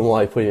Rascal and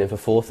why you put him in for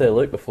 4th there,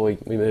 Luke, before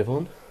we move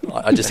on?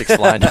 I just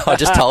explained. I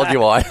just told you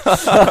why.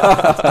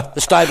 The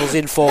stable's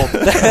in form.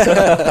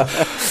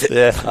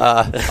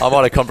 I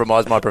might have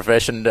compromised my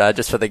profession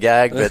just for the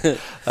gag, but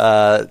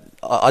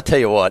I tell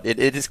you what, it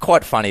is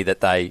quite funny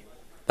that they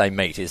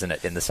meet, isn't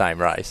it, in the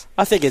same race?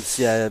 I think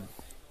it's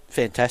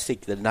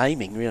fantastic, the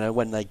naming,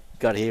 when they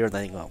got here and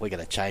they think, we're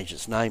going to change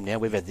its name now.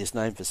 We've had this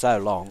name for so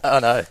long. I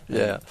know,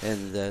 yeah.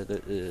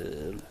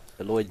 And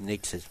Lloyd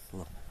Nick says,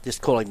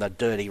 just call him the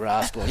Dirty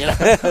Rascal,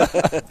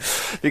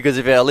 Because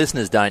if our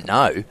listeners don't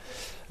know,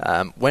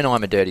 when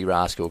I'm a Dirty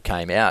Rascal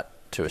came out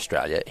to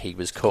Australia, he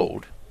was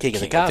called King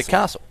of the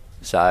Castle.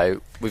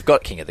 So we've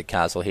got King of the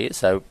Castle here.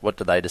 So what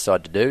do they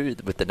decide to do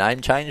with the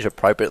name change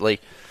appropriately?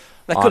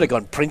 They could have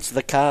gone Prince of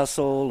the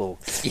Castle or...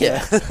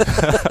 Yeah.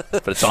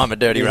 But it's I'm a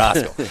Dirty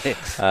Rascal.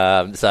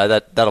 So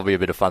that'll be a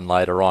bit of fun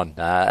later on.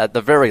 At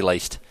the very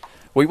least,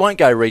 we won't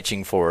go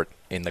reaching for it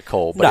in the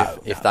call,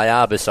 but if they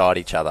are beside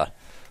each other,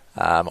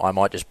 I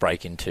might just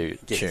break into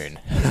tune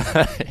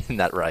in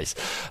that race.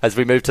 As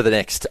we move to the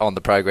next on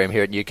the program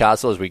here at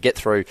Newcastle, as we get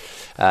through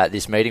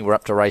this meeting, we're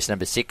up to race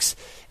number 6,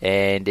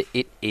 and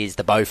it is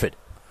the Beaufort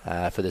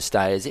for the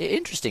stayers.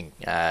 Interesting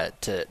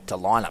to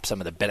line up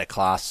some of the better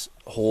class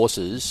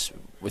horses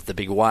with the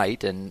big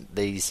weight, and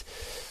these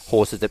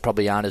horses that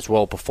probably aren't as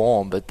well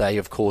performed, but they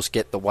of course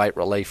get the weight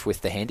relief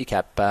with the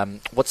handicap.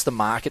 What's the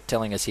market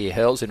telling us here,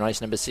 Hurls, in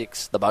race number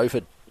 6, the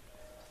Beaufort?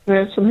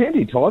 Yeah, some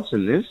handy types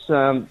in this.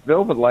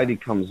 Velvet Lady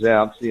comes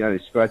out, it's the only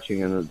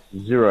scratching, and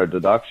it's 0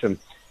 deduction.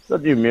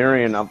 Got New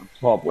Marion up the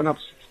top, went up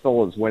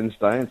 $6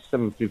 Wednesday, and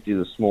 $7.50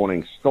 this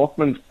morning.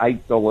 Stockman's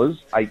 $8,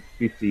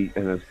 $8.50,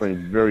 and it's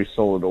been very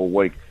solid all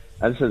week.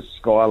 As says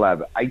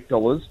Skylab, $8,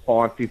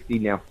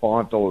 $5.50, now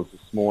 $5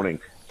 this morning.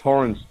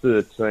 Torrens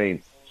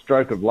 $13.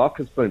 Stroke of Luck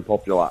has been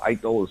popular,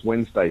 $8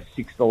 Wednesday,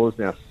 $6,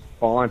 now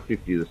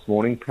 $5.50 this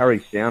morning. Parry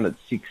Sound at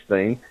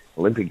 $16.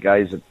 Olympic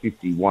Gaze at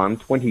 51,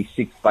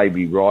 26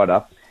 Baby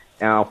Rider.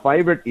 Our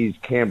favourite is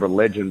Canberra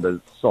Legend, but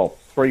it's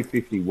soft.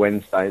 $3.50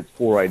 Wednesday, it's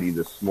 $4.80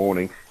 this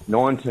morning.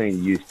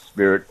 19 Youth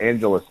Spirit,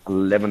 Angelus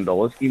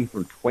 $11, in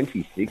from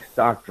 26,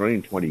 Dark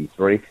Dream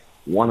 23,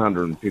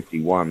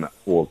 151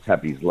 for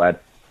Tappy's Lad,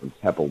 and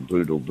Tapple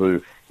Doodle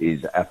Doo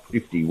is a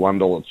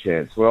 $51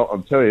 chance. Well,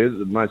 I'll tell you,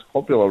 the most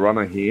popular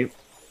runner here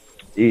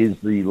is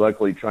the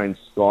locally trained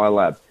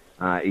Skylab.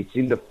 It's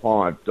into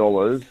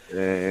 $5,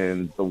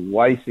 and the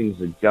way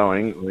things are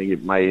going, I think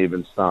it may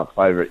even start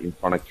favourite in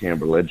front of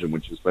Canberra Legend,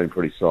 which has been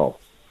pretty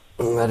soft.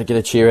 That'd get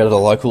a cheer out of the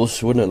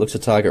locals, wouldn't it? Looks a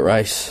target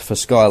race for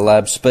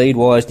Skylab.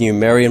 Speed-wise, New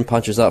Marion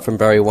punches up from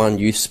Barry 1.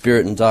 Youth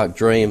Spirit and Dark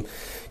Dream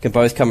can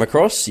both come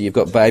across. You've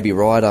got Baby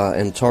Rider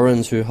and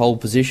Torrens who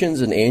hold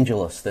positions, and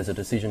Angelus. There's a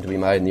decision to be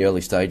made in the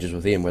early stages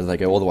with him, whether they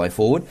go all the way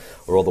forward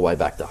or all the way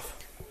back, Duff.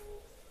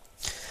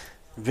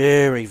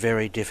 Very,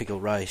 very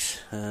difficult race.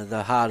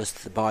 The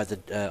hardest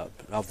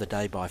of the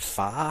day by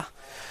far.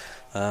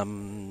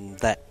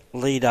 That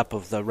lead up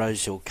of the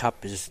Rosehill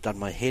Cup has done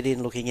my head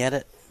in looking at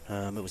it.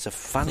 It was a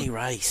funny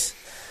race,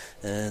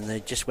 and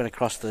they just went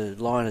across the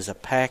line as a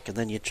pack, and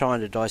then you're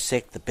trying to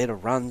dissect the better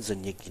runs,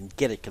 and you can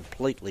get it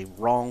completely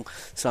wrong.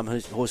 Some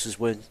horses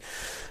weren't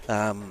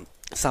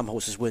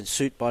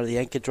suited by the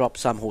anchor drop.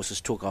 Some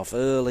horses took off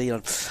early.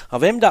 And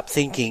I've ended up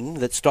thinking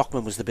that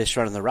Stockman was the best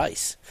run in the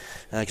race,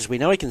 because we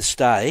know he can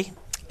stay,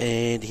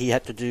 and he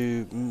had to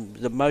do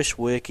the most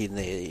work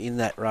in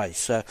that race.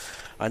 So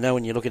I know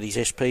when you look at his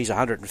SPs,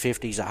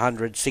 150s,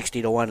 100,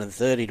 60 to 1 and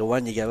 30 to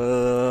 1, you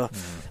go,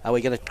 are we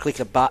going to click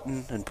a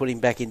button and put him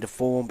back into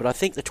form? But I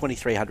think the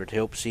 2300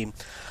 helps him.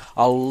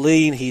 I'll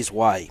lean his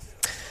way.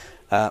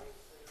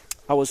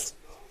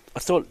 I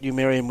thought New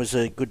Marion was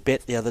a good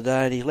bet the other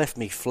day, and he left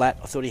me flat.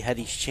 I thought he had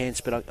his chance,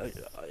 but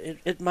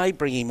it may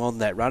bring him on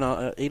that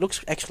run. He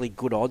looks actually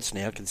good odds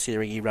now,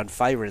 considering he ran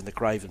favourite in the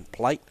Craven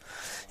Plate.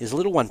 There's a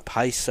little one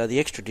pace, so the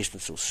extra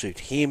distance will suit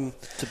him.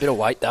 It's a bit of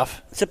weight,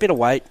 Duff. It's a bit of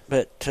weight,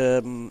 but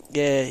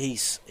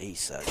he's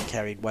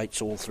carried weights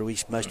all through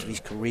most of his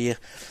career.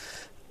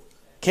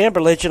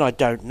 Canberra Legend, I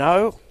don't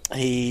know.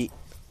 He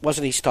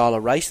wasn't his style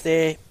of race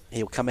there.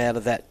 He'll come out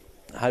of that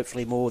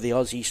hopefully more the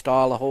Aussie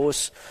style of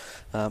horse.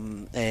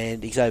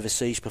 And his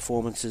overseas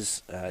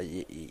performances,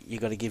 you've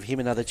got to give him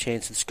another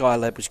chance. And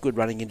Skylab was good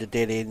running into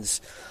dead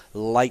ends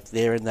late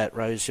there in that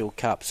Rosehill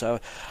Cup. So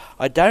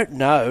I don't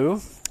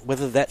know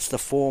whether that's the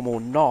form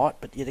or not,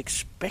 but you'd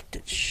expect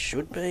it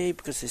should be,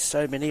 because there's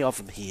so many of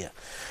them here.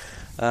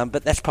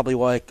 But that's probably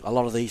why a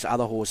lot of these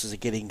other horses are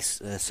getting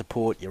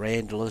support, your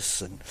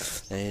Angelus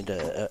and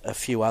a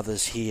few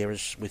others here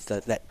with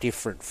that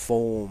different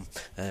form,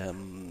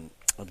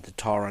 of the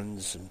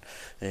Torrens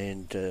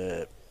and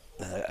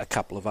a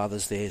couple of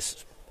others there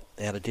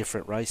out of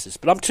different races.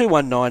 But I'm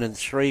 2-1-9 and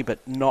 3,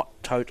 but not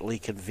totally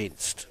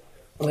convinced.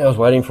 I was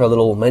waiting for a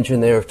little mention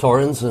there of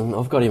Torrens, and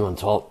I've got him on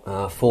top,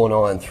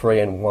 4-9, 3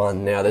 and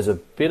 1. Now, there's a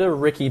bit of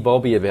Ricky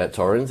Bobby about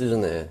Torrens,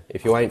 isn't there?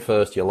 If you ain't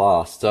first, you're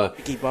last. So,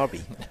 Ricky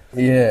Bobby.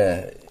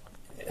 Yeah.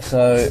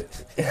 So,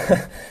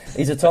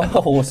 he's a type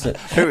of horse that...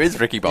 Who is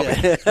Ricky Bobby?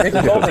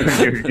 Ricky Bobby.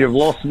 You've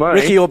lost me.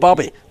 Ricky or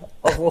Bobby?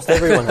 I've lost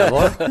everyone, have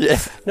I? Yeah.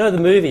 No, the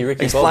movie, Ricky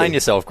Bobby. Explain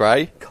yourself,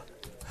 Gray.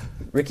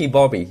 Ricky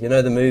Bobby, you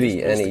know the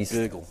movie, and he's...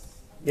 Google.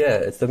 Yeah,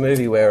 it's the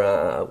movie where...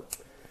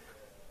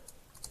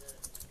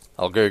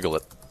 I'll Google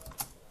it.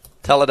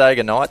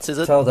 Talladega Nights, is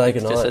it?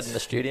 Talladega Just Nights. said in the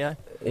studio.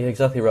 Yeah,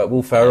 exactly right.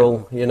 Will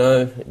Ferrell, you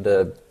know,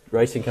 the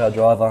racing car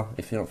driver,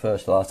 if you're not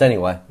first, last.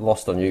 Anyway,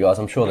 lost on you guys.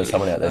 I'm sure there's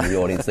someone out there in the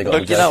audience that got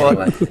Look, the you know joke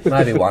what?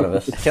 anyway. Maybe one of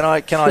us. Can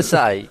I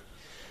say,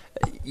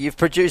 you've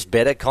produced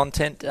better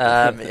content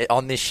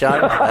on this show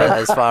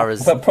as far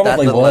as But that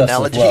probably little worse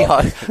analogy.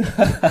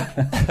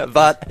 as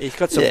But He's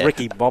got some yeah.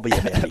 Ricky Bobby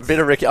about A him. bit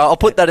of Ricky. I'll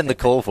put that in the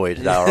call for you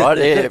today, all right?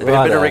 Yeah, a bit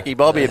Righto. of Ricky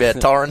Bobby about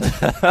Torrens.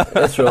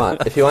 That's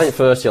right. If you ain't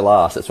first, you're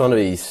last. It's one of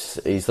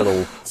his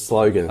little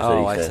slogans that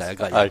Oh, he I says. say, I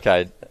got you.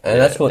 Okay. And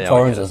that's what now I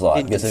Torrens get it. is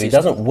like, because if he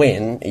Inconsistent. doesn't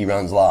win, he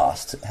runs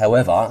last.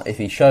 However, if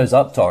he shows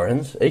up,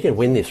 Torrens, he can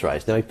win this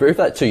race. Now, he proved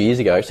that 2 years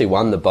ago, actually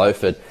won the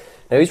Beaufort.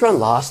 Now, his run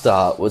last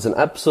start was an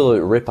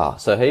absolute ripper,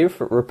 so he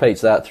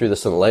repeats that through the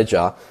St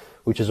Ledger,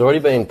 which has already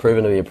been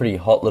proven to be a pretty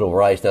hot little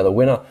race. Now, the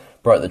winner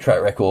broke the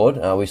track record.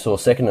 We saw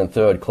second and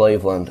third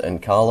Cleveland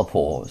and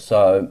Carlapore.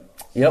 So,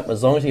 yep,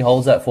 as long as he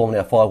holds that form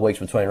now 5 weeks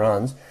between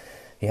runs,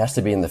 he has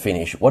to be in the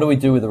finish. What do we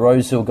do with the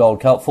Rosehill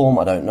Gold Cup form?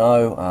 I don't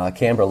know.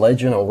 Canberra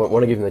legend, I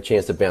want to give him the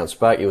chance to bounce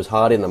back. He was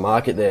hard in the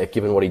market there,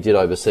 given what he did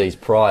overseas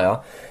prior.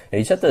 And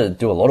he's had to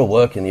do a lot of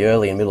work in the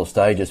early and middle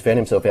stages, found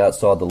himself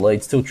outside the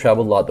lead, still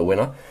travelled like the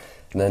winner,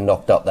 and then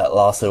knocked up that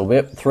last little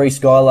bit. 3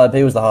 Skylab,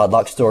 he was the hard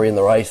luck story in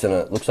the race, and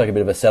it looks like a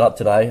bit of a setup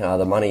today.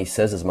 The money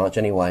says as much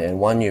anyway. And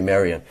 1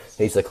 Numerian,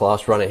 he's the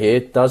class runner here.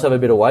 Does have a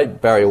bit of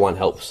weight. Barrier 1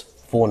 helps.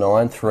 4,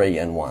 9, 3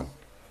 and 1.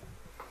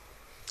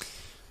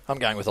 I'm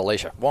going with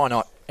Alicia. Why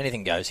not?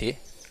 Anything goes here.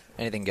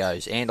 Anything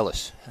goes.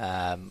 Andalus.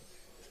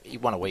 He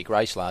won a weak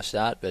race last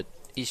start, but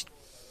he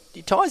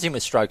ties in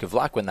with Stroke of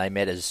Luck when they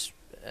met as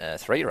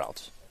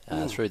 3-year-olds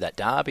through that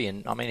derby.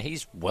 And, I mean,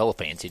 he's well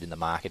fancied in the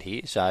market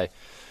here. So I'm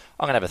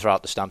going to have a throw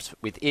at the stumps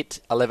with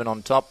it. 11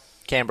 on top.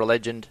 Canberra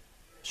Legend.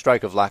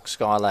 Stroke of Luck.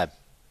 Skylab.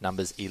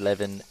 Numbers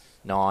 11,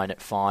 9,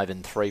 5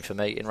 and 3 for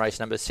me in race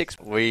number 6.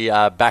 We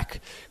are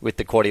back with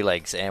the quaddy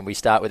legs, and we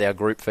start with our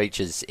group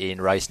features in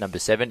race number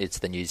 7. It's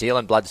the New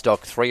Zealand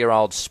Bloodstock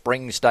 3-year-old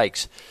Spring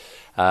Stakes.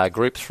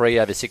 Group 3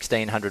 over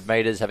 1,600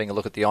 metres. Having a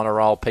look at the honour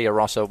roll, Pia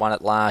Rossa won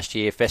it last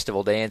year.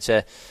 Festival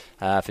Dancer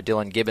for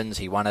Dylan Gibbons.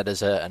 He won it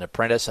as an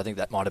apprentice. I think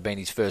that might have been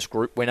his first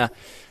group winner.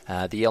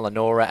 The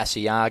Eleonora,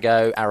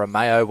 Asiago,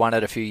 Arameo won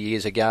it a few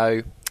years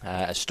ago.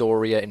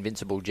 Astoria,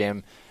 Invincible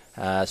Gem.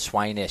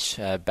 Swainish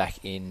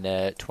back in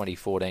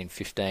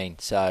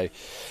 2014-15. So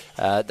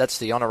that's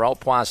the honour roll.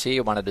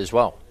 Poisier won it as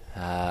well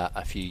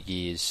a few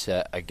years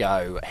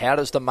ago. How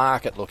does the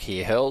market look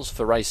here, Hurls,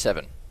 for race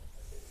 7?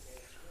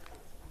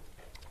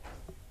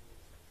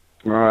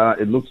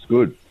 It looks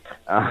good.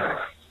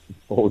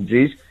 Oh,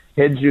 geez.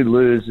 Heads you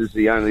lose is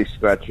the only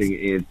scratching.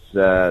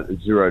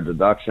 It's zero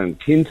deduction.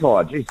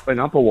 Kintyre, geez, it's been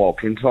up a while.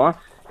 Kintyre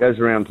goes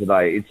around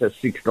today. It's a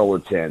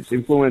 $6 chance.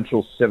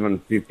 Influential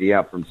 $7.50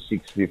 out from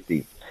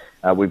 $6.50.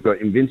 We've got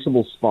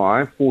Invincible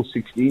Spy,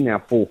 $4.60, now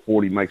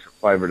 $4.40 makes a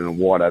favourite in a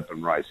wide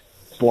open race.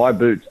 Sly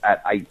Boots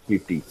at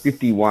 $8.50,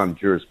 $51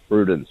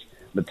 Jurisprudence.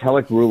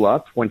 Metallic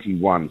Ruler,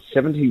 $21,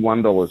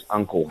 $71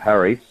 Uncle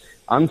Harry.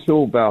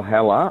 Until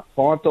Valhalla,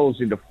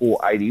 $5 into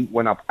 $4.80,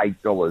 went up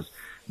 $8.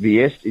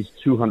 Viest is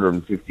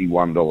 $251,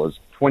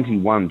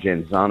 $21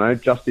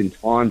 Genzano, Just in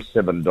Time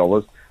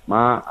 $7.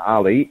 Ma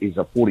Ali is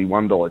a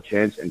 $41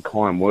 chance, and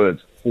Kind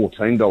Words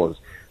 $14.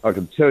 I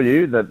can tell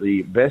you that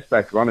the best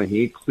back runner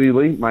here,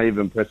 clearly, may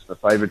even press the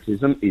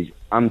favouritism, is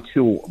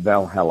Until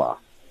Valhalla.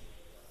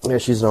 Yeah,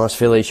 she's a nice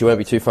filly. She won't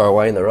be too far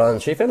away in the run.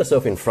 She found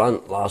herself in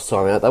front last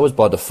time out. That was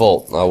by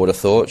default, I would have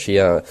thought. She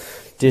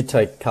did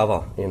take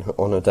cover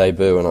on her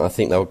debut, and I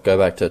think they'll go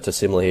back to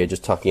similar here,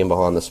 just tucking in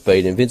behind the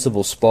speed.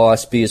 Invincible Spy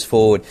spears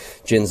forward.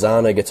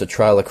 Genzano gets a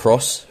trail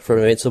across from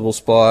Invincible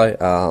Spy.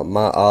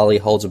 Ma Ali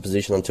holds a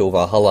position until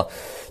Valhalla.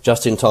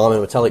 Just in Time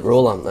and Metallic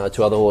Ruler,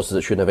 2 other horses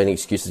that shouldn't have any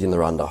excuses in the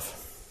run, Duff.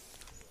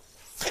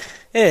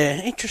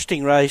 Yeah,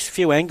 interesting race. A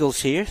few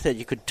angles here that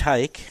you could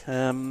take.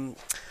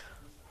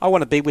 I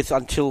want to be with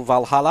Until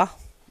Valhalla.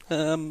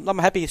 I'm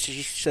happy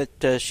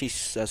that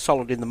she's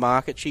solid in the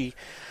market. She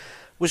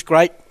was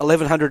great,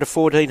 1,100 to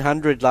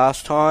 1,400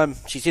 last time.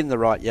 She's in the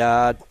right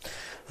yard.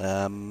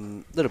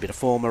 Little bit of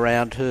form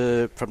around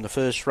her from the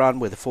first run,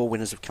 where the 4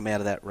 winners have come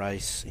out of that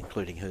race,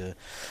 including her.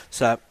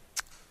 So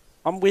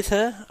I'm with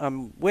her.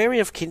 I'm wary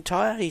of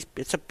Kintyre.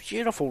 It's a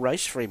beautiful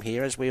race for him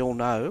here, as we all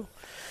know.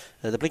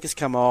 The blinkers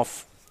come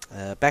off,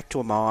 back to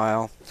a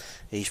mile.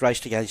 He's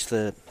raced against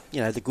the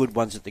good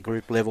ones at the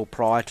group level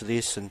prior to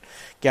this, and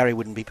Gary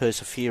wouldn't be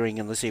persevering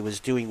unless he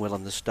was doing well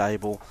in the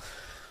stable.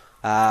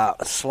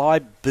 Sly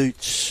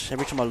Boots.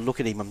 Every time I look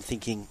at him, I'm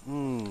thinking,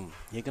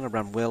 you're going to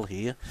run well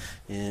here.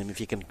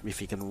 If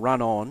you can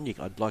run on,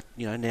 I'd like,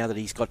 now that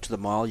he's got to the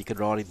mile, you could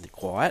ride him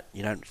quiet.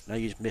 You don't know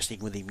you're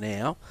messing with him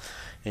now,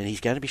 and he's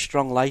going to be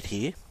strong late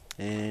here.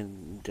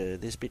 And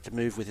there's a bit to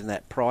move within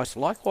that price.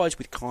 Likewise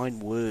with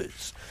Kind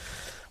Words.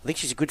 I think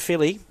she's a good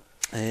filly,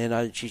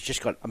 and she's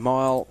just got a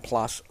mile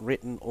plus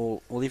written,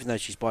 or even though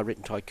she's by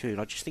Written Tycoon,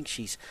 I just think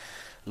she's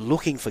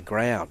looking for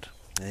ground,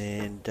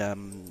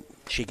 and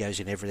she goes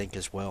in everything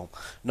as well.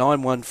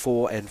 9, 1,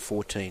 4 and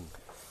 14.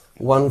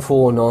 1,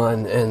 4,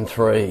 9 and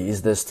 3.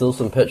 Is there still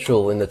some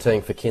petrol in the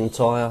tank for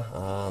Kintyre?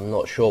 I'm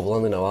not sure. We'll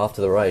only know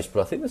after the race, but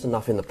I think there's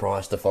enough in the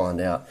price to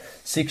find out.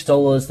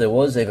 $6, there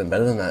was even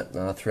better than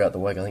that throughout the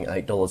week. I think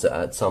 $8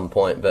 at some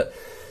point. But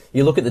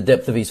you look at the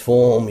depth of his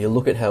form, you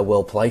look at how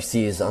well placed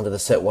he is under the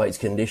set weights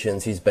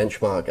conditions. His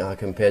benchmark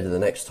compared to the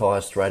next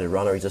highest rated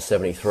runner, he's a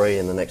 73,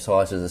 and the next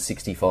highest is a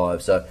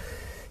 65. So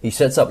he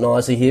sets up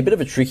nicely here. Bit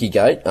of a tricky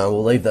gate.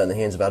 We'll leave that in the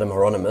hands of Adam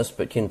Hieronymus,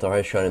 but Kintyre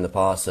has shown in the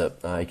past that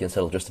he can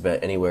settle just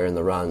about anywhere in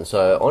the run.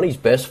 So on his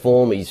best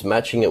form, he's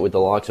matching it with the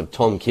likes of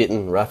Tom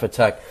Kitten, Raff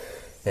Attack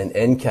and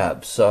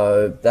NCAP.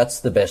 So that's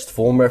the best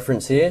form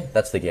reference here.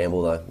 That's the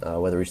gamble, though,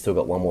 whether he's still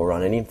got one more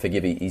run in him.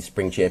 Forgive his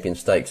Spring Champion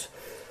Stakes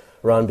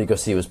run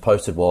because he was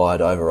posted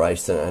wide,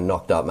 over-raced and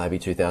knocked up. Maybe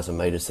 2,000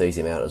 metres sees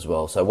him out as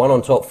well. So 1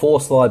 on top,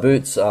 4 Sly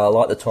Boots.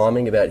 Like the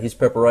timing about his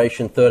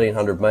preparation.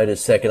 1,300 metres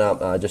second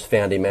up, just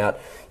found him out.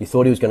 You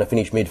thought he was going to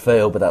finish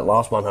midfield, but that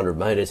last 100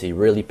 metres he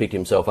really picked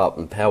himself up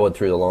and powered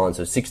through the line.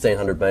 So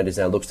 1,600 metres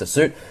now looks to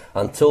suit.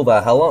 Until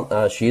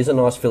Valhalla, she is a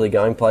nice filly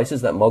going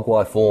places. That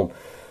Mogwai form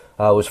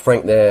was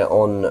franked there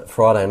on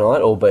Friday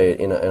night, albeit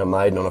in a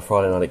maiden on a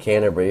Friday night at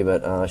Canterbury,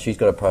 but she's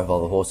got a profile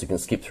of the horse that can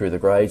skip through the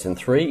grades. And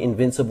 3,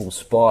 Invincible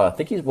Spy. I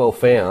think he's well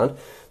found,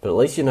 but at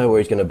least you know where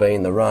he's going to be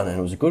in the run. And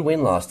it was a good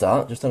win last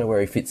start, just don't know where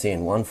he fits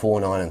in. 1,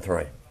 4, 9 and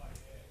 3.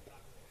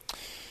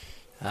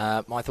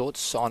 My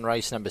thoughts on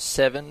race number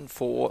 7,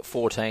 4,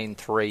 14,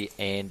 3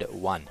 and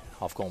 1.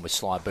 I've gone with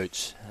Sly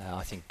Boots.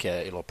 I think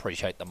it'll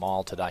appreciate the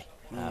mile today.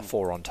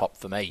 4 on top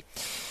for me.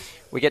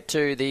 We get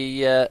to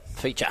the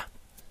feature.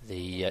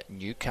 The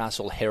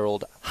Newcastle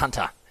Herald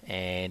Hunter,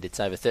 and it's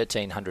over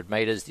 1,300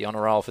 metres. The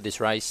honour roll for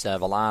this race,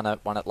 Valana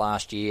won it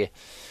last year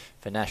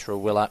for Nash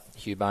Rawiller.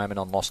 Hugh Bowman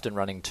on Loston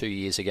running 2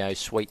 years ago.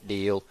 Sweet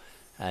Deal.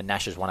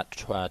 Nash has won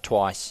it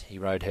twice. He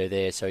rode her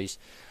there, so he's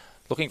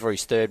looking for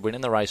his third win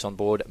in the race on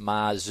board.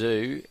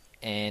 Marzu,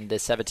 and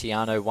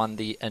Savatiano won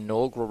the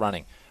inaugural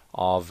running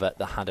of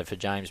the Hunter for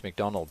James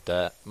McDonald.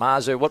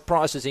 Marzu, what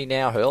price is he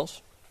now,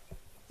 Hurls?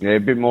 Yeah, a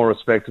bit more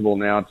respectable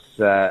now. It's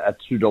a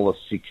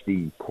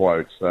 $2.60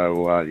 quote.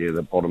 So,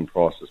 the bottom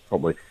price is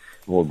probably,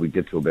 we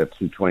get to about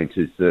 $2.20,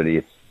 $2.30.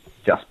 It's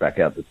just back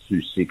out to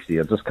 $2.60.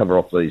 I'll just cover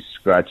off these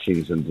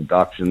scratchings and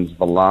deductions.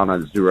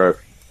 Valana, 0.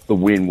 The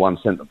win,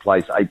 1 cent the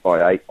place. 8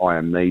 by 8, I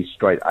Am Me.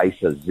 Straight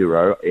Acer,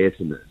 0.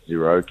 Ayrton,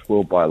 0.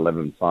 12 by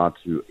 11, Far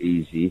Too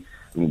Easy.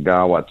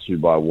 Ngawa, 2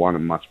 by 1,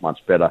 and much,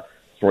 much better.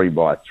 3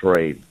 by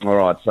 3. All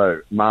right, so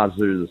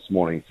Marzu this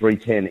morning,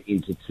 310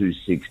 into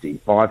 260.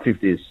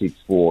 550 to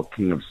 6-4,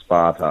 King of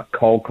Sparta.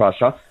 Coal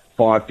Crusher,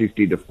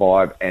 550 to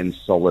 5, and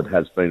Solid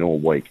has been all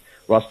week.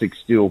 Rustic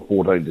Steel,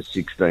 14 to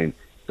 16.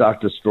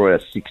 Dark Destroyer,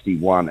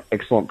 61.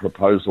 Excellent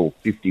Proposal,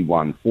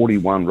 51.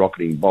 41,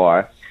 Rocketing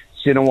By.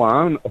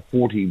 Sinawan,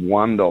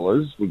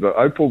 $41. We've got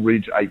Opal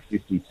Ridge,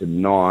 850 to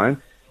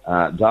 9.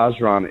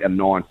 Dajran, a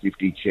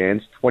 950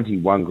 chance.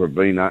 21,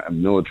 Gravina, a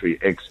Military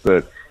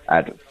Expert,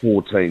 at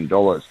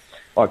 $14.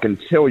 I can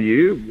tell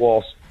you,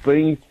 whilst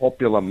being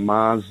popular,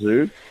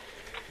 Marzu,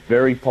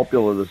 very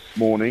popular this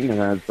morning and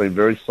has been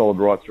very solid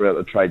right throughout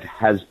the trade,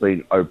 has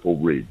been Opal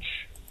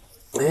Ridge.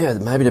 Yeah,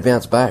 maybe to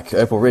bounce back.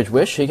 Opal Ridge,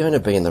 where's she going to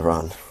be in the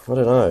run? I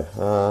don't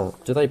know.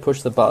 Do they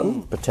push the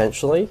button?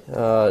 Potentially.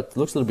 It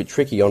looks a little bit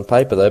tricky on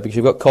paper, though, because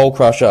you've got Coal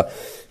Crusher,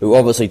 who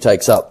obviously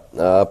takes up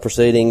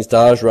proceedings.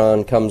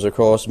 Dajran comes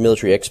across.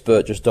 Military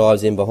Expert just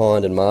dives in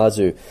behind, and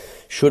Marzu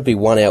should be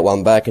 1 out,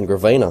 1 back, and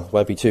Gravina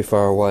won't be too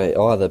far away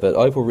either. But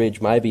Opal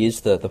Ridge maybe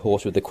is the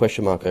horse with the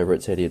question mark over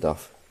its head here,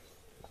 Duff.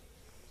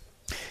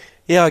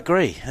 Yeah, I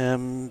agree.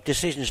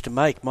 Decisions to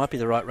make. Might be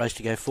the right race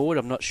to go forward.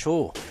 I'm not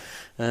sure.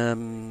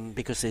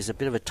 Because there's a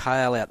bit of a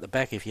tail out the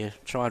back. If you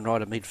try and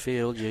ride a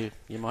midfield,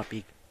 you might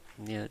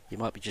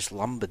be just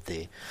lumbered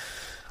there.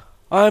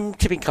 I'm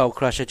tipping Coal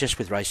Crusher just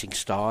with racing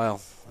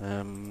style.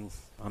 I'm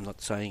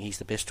not saying he's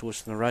the best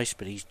horse in the race,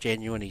 but he's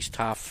genuine. He's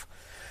tough.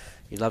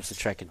 He loves the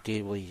track and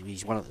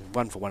he's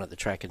one for one at the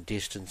track and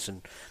distance,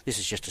 and this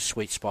is just a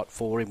sweet spot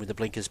for him with the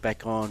blinkers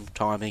back on,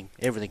 timing,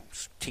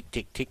 everything's tick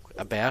tick tick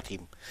about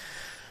him.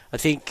 I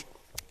think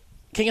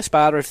King of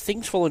Sparta, if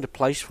things fall into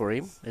place for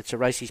him, it's a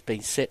race he's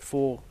been set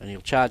for, and he'll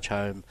charge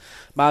home.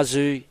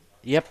 Marzu,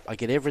 yep, I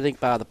get everything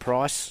bar the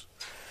price.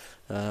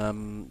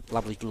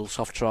 Lovely little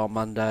soft trial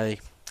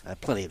Monday.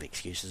 Plenty of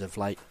excuses of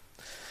late.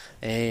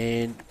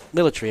 And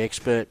Military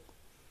Expert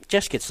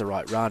just gets the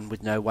right run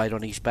with no weight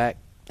on his back,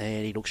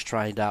 and he looks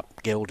trained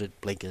up, gelded,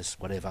 blinkers,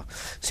 whatever.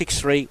 6,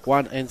 3,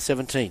 1 and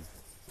 17.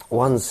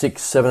 1,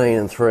 6, 17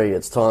 and 3.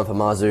 It's time for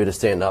Marzu to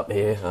stand up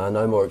here.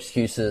 No more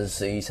excuses.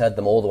 He's had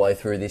them all the way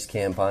through this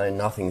campaign.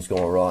 Nothing's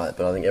gone right,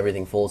 but I think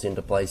everything falls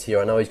into place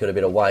here. I know he's got a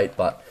bit of weight,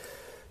 but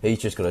he's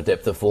just got a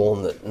depth of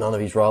form that none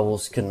of his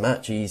rivals can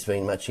match. He's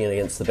been matching it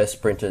against the best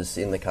sprinters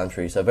in the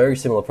country. So very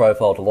similar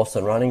profile to Lost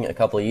and Running a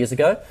couple of years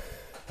ago.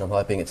 I'm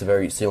hoping it's a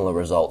very similar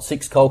result.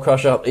 6 Coal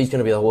Crusher, he's going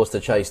to be the horse to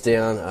chase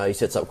down. He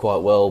sets up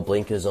quite well,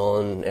 blinkers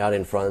on, out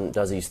in front,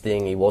 does his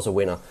thing. He was a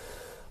winner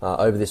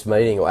over this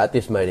meeting, or at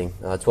this meeting,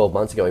 12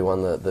 months ago. He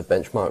won the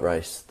benchmark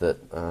race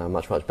that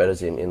much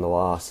better's in the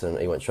last, and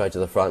he went straight to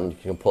the front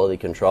and completely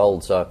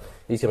controlled. So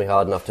he's going to be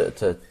hard enough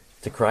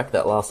to crack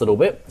that last little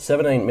bit.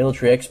 17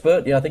 Military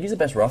Expert. Yeah, I think he's the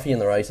best roughie in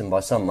the race, and by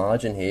some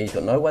margin here. He's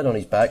got no weight on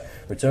his back,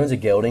 returns a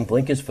gelding,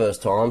 blinkers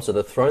first time, so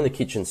they've thrown the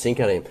kitchen sink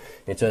at him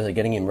in terms of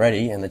getting him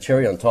ready, and the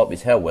cherry on top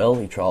is how well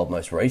he trialled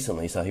most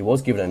recently. So he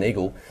was given an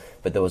eagle,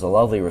 but there was a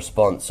lovely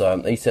response.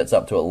 So he sets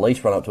up to at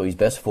least run up to his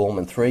best form,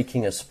 and 3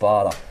 King of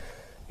Sparta.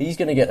 He's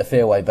going to get a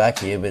fair way back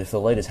here, but if the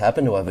leaders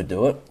happen to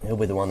overdo it, he'll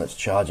be the one that's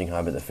charging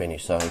home at the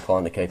finish. So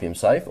inclined to keep him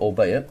safe,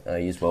 albeit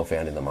he is well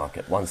found in the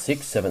market. 1,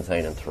 6,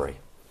 17 and 3.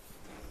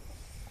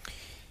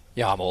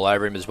 Yeah, I'm all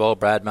over him as well,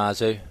 Brad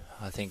Marzu.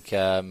 I think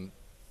the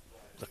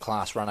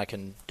class runner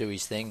can do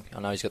his thing. I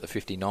know he's got the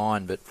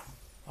 59, but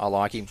I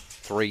like him.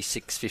 3,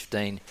 6,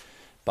 15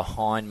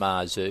 behind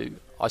Marzu.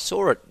 I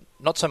saw it,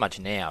 not so much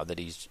now that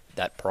he's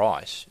that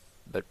price,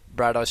 but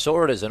Brad, I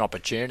saw it as an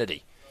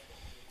opportunity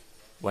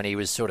when he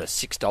was sort of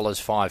 $6,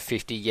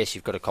 $5.50. Yes,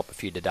 you've got to cop a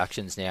few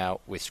deductions now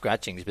with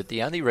scratchings, but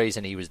the only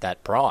reason he was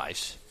that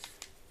price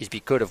is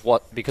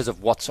because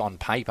of what's on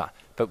paper.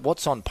 But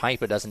what's on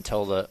paper doesn't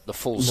tell the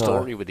full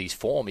story with his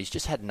form. He's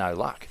just had no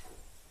luck.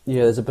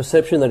 Yeah, there's a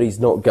perception that he's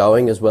not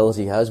going as well as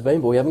he has been,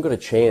 but we haven't got a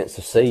chance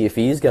to see if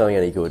he is going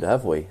any good,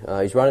 have we?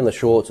 He's running the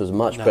shorts, was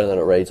much better than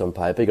it reads on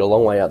paper. He got a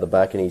long way out the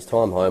back, and his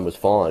time home was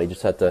fine. He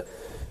just had to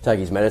take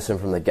his medicine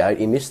from the gate.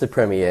 He missed the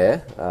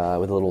Premiere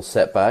with a little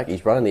setback.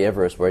 He's running the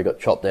Everest where he got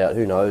chopped out.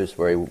 Who knows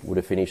where he would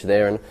have finished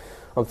there. And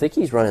I'm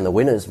thinking he's running the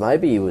winners.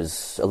 Maybe he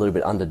was a little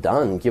bit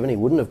underdone, given he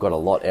wouldn't have got a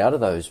lot out of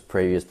those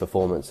previous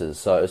performances.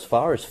 So as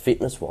far as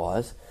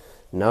fitness-wise,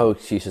 no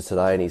excuses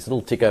today. And his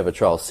little tick-over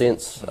trial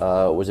since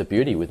was a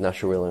beauty with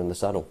Nasharilla in the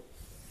saddle.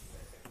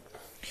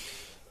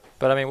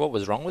 But, I mean, what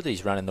was wrong with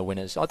his running the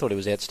winners? I thought he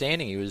was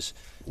outstanding. He was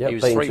 3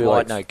 wide,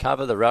 legs. no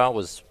cover. The rail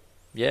was,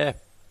 it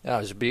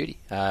was a beauty.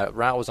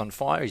 Rail was on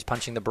fire. He's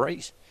punching the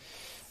breeze.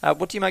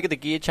 What do you make of the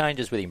gear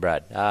changes with him,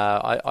 Brad?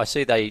 I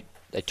see they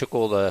took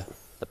all the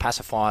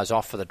pacifiers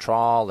off for the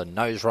trial, and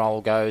nose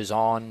roll goes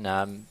on.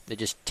 They're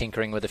just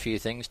tinkering with a few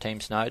things,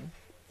 Team Snowden.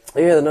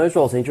 Yeah, the nose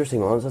roll's an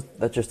interesting one.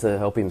 That's just to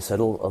help him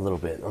settle a little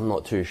bit. I'm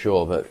not too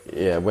sure, but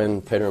yeah,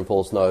 when Peter and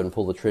Paul Snowden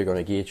pull the trigger on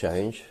a gear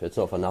change, it's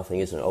not for nothing,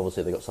 isn't it?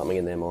 Obviously they've got something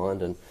in their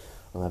mind, and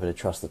I'm happy to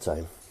trust the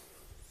team.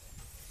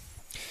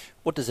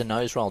 What does a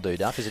nose roll do,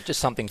 Duff? Is it just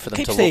something for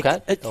them to look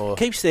at? It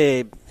keeps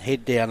their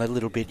head down a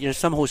little bit. You know,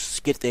 some horses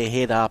get their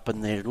head up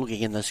and they're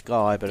looking in the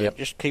sky, but it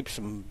just keeps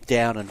them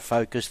down and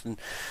focused. And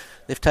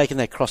they've taken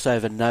that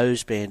crossover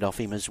noseband off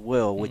him as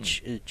well,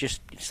 which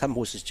just some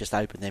horses just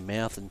open their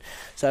mouth. And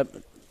so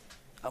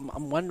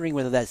I'm wondering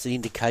whether that's an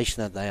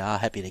indication that they are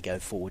happy to go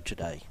forward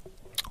today.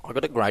 I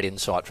got a great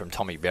insight from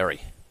Tommy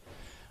Berry.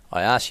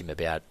 I asked him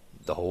about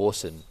the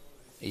horse, and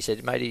he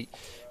said, mate,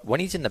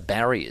 when he's in the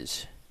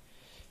barriers,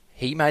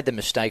 he made the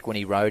mistake when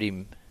he rode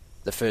him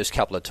the first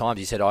couple of times.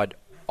 He said,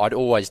 I'd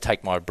always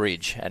take my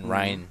bridge and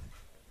rein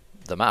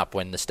them up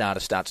when the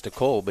starter starts to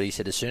call. But he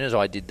said, as soon as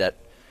I did that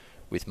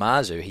with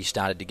Marzu, he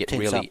started to get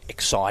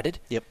excited.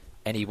 Yep.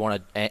 And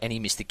he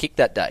missed the kick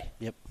that day.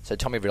 Yep. So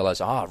Tommy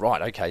realised,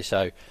 right, okay,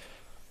 so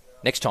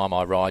next time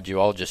I ride you,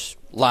 I'll just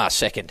last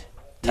second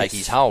take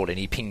his hold, and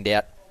he pinged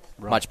out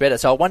much better.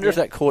 So I wonder if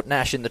that caught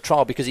Nash in the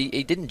trial, because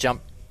he didn't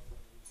jump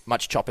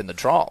much chop in the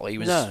trial. He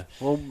was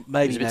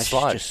maybe Nash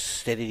just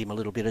steadied him a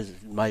little bit.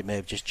 Maybe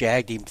have just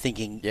jagged him,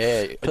 thinking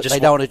they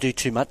don't want to do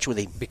too much with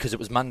him because it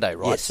was Monday,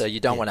 right? Yes. So you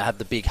don't want to have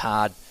the big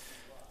hard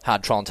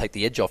trial and take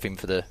the edge off him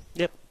for the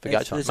go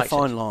time. There's a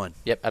fine line.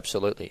 Yep,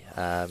 absolutely.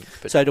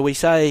 So do we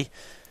say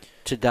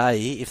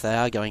today, if they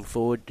are going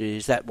forward,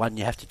 is that one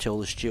you have to tell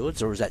the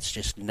stewards, or is that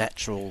just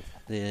natural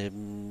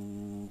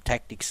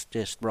tactics?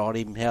 Just ride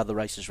him how the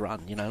races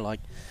run. You know,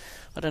 like.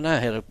 I don't know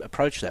how to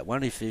approach that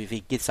one. If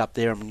he gets up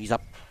there and he's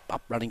up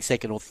running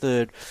second or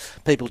third,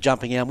 people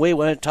jumping out. We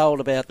weren't told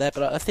about that,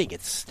 but I think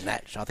it's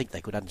natural. I think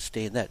they could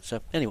understand that.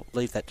 So anyway,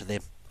 leave that to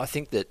them. I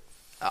think that,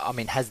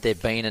 has there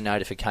been a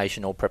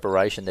notification or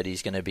preparation that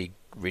he's going to be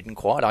ridden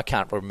quiet? I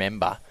can't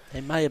remember.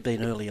 There may have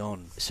been early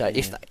on. So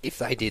if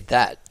they did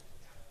that,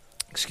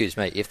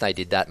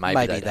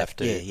 maybe they'd have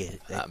to.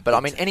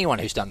 But anyone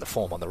who's done the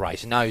form on the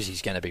race knows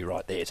he's going to be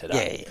right there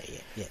today.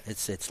 Yeah.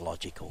 It's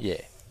logical.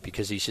 Yeah.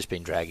 Because he's just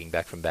been dragging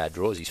back from bad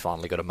draws. He's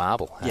finally got a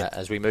marble.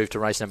 As we move to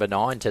race number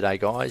 9 today,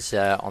 guys,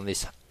 on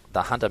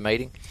the Hunter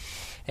meeting.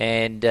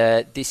 And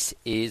this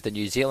is the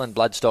New Zealand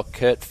Bloodstock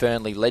Kurt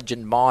Fernley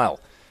Legend Mile.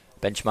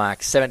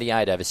 Benchmark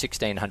 78 over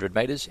 1,600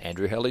 metres.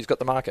 Andrew Hurley's got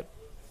the market.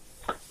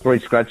 3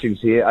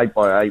 scratchings here,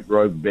 8x8,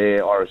 Rogue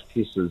Bear, Irish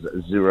Kisses,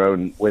 0,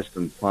 and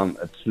Western Fun,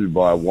 a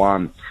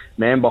 2x1.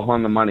 Man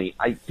behind the money,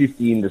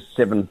 $8.50 into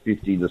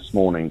 $7.50 this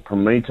morning.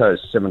 Promito,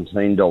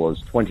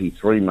 $17,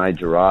 23,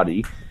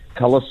 Majorati.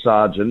 Colour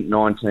Sergeant,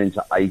 19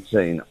 to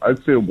 18.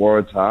 Oakfield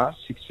Waratah,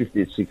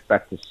 $6.50 at 6,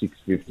 back to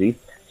 $6.50.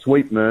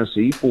 Sweet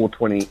Mercy,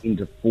 $4.20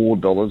 into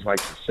 $4,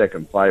 makes the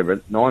second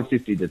favourite.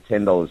 $9.50 to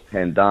 $10,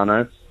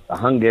 Pandano. The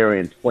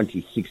Hungarian,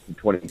 26 to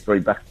 23,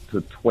 back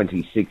to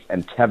 26.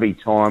 And Tabby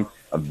Time,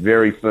 a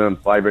very firm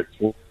favourite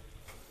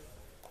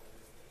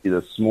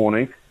this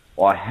morning.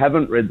 I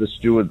haven't read the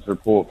steward's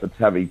report for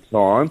Tabby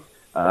Time,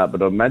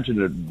 but I imagine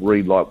it'd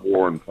read like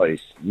War and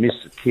Peace.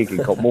 Missed a kick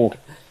and got more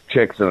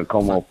checks than a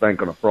Commonwealth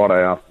Bank on a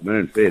Friday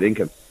afternoon, fair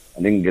dinkum,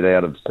 and didn't get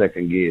out of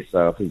second gear.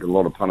 So I think a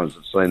lot of punters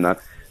have seen that,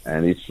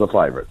 and it's the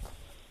favourite.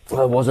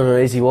 Well, it wasn't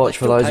an easy watch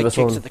for those of us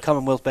checks at the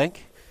Commonwealth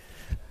Bank.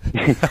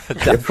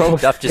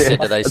 Duff just said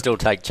that they still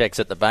take checks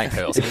at the bank,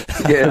 Hurls.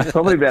 Yeah, it's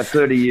probably about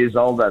 30 years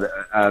old, that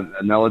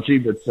analogy,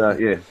 but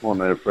yeah, want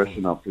to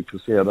freshen up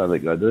because I don't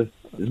think they do.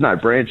 There's no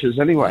branches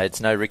anyway.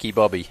 It's no Ricky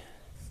Bobby.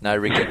 No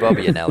Ricky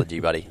Bobby analogy,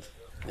 buddy.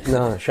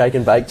 No, shake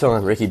and bake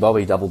time. Ricky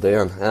Bobby, double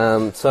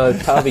down. So,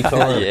 Tabby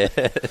Time.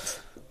 Yes.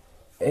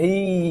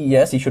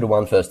 He should have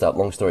won first up,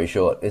 long story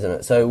short, isn't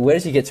it? So where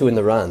does he get to in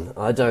the run?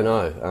 I don't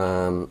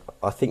know.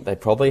 I think they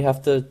probably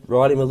have to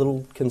ride him a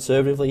little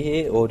conservatively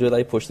here, or do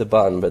they push the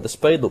button? But the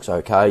speed looks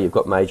okay. You've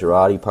got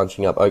Majorati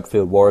punching up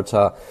Oakfield,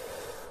 Waratah,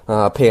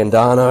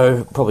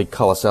 Pandano, probably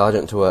Collar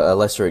Sargent to a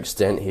lesser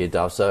extent here,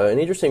 Duff. So an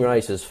interesting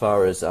race as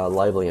far as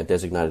labelling a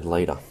designated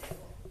leader.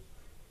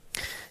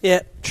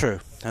 Yeah, true.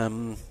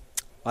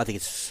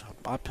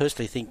 I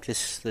personally think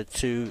the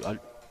two...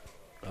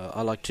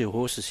 I like two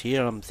horses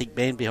here. I think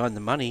Man Behind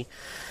the Money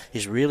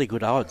is really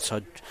good odds.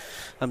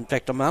 In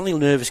fact, I'm only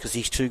nervous because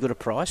he's too good a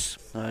price.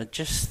 I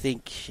just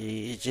think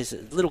it's just a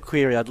little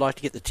query. I'd like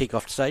to get the tick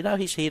off to say, no,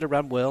 he's here to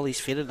run well,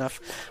 he's fit enough,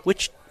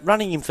 which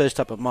running him first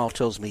up at mile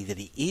tells me that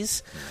he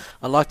is.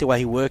 I like the way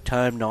he worked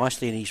home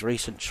nicely in his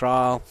recent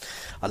trial.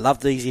 I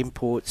love these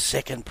imports,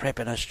 second prep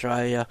in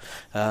Australia.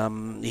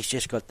 He's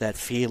just got that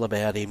feel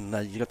about him.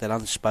 He's got that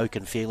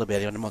unspoken feel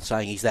about him. I'm not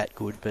saying he's that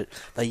good, but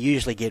they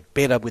usually get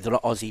better with the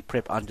Aussie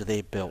prep under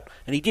their belt.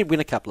 And he did win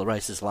a couple of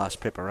races last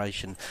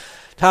preparation.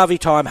 Harvey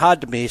Time,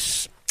 hard to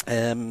miss.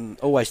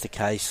 Always the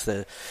case.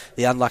 The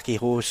unlucky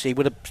horse, he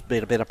would have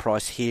been a better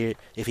price here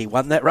if he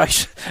won that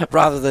race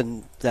rather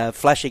than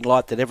flashing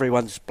light that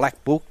everyone's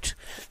black booked,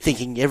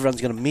 thinking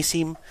everyone's going to miss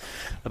him.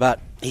 But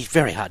he's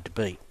very hard to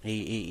beat.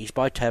 He's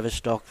by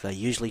Tavistock. They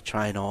usually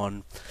train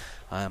on.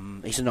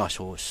 He's a nice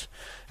horse.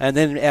 And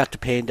then out to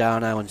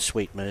Pandano and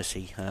Sweet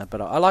Mercy.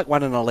 But I like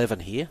 1 and 11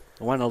 here.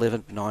 1,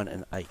 11, 9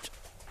 and 8.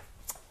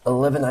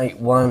 11, 8,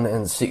 1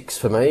 and 6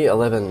 for me.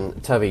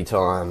 11, Tabby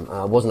Time.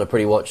 Wasn't a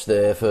pretty watch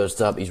there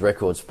first up. His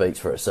record speaks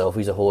for itself.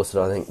 He's a horse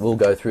that I think will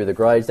go through the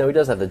grades. Now, he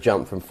does have the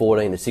jump from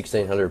 14 to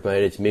 1600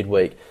 metres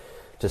midweek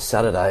to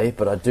Saturday,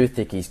 but I do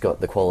think he's got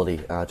the quality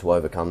to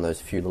overcome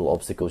those few little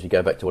obstacles. You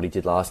go back to what he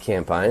did last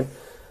campaign,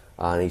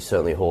 and he's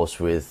certainly a horse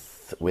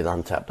with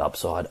untapped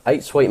upside.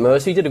 8, Sweet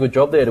Mercy. Did a good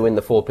job there to win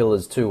the 4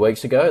 Pillars 2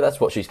 weeks ago. That's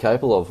what she's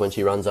capable of when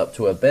she runs up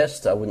to her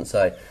best. I wouldn't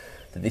say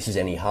that this is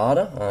any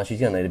harder. She's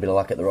going to need a bit of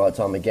luck at the right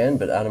time again,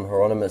 but Adam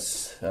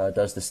Hieronymus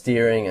does the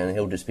steering, and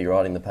he'll just be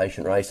riding the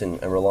patient race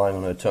and relying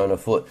on her turn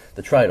of foot.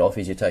 The trade-off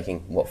is you're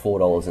taking,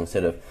 $4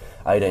 instead of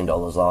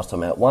 $18 last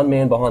time out. 1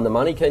 man behind the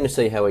money. Keen to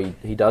see how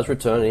he does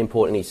return an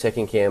import in his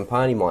second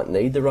campaign. He might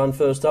need the run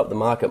first up. The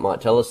market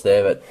might tell us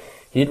there, but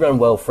he did run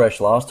well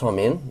fresh last time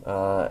in,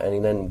 and he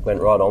then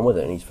went right on with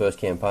it in his first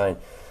campaign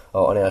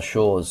on our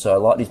shores. So I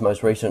liked his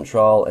most recent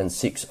trial, and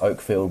 6,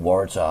 Oakfield,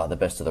 Waratah, the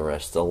best of the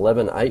rest.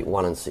 11, 8,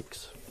 1 and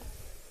 6.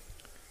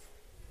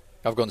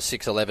 I've gone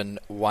 6, 11,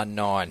 1,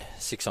 9.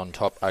 6 on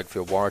top,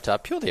 Oakfield,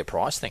 Waratah. Purely a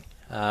price thing.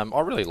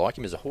 I really like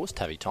him as a horse,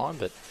 Tabby Time,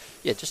 but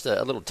yeah, just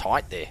a little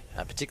tight there,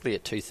 particularly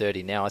at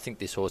 2:30 now. I think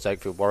this horse,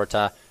 Oakfield,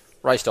 Waratah,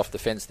 raced off the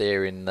fence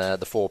there in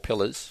the 4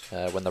 Pillars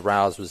when the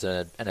rails was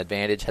an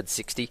advantage, had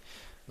 60,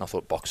 and I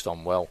thought boxed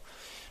on well.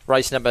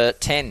 Race number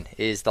 10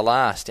 is the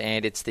last,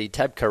 and it's the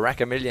Tab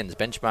Karaka Millions,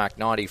 benchmark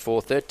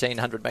 94,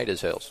 1,300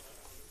 metres, Hurls.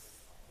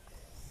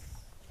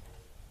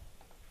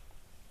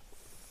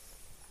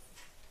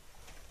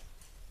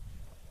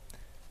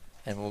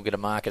 And we'll get a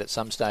market at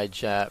some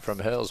stage from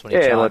Hurls when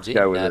he chimes in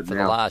for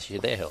the last year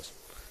there, Hurls.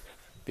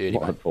 Beauty,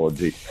 my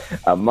apologies.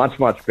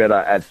 Much better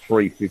at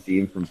 $3.50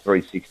 in from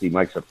 $3.60.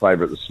 Makes a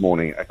favourite this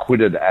morning.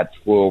 Acquitted at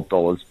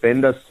 $12.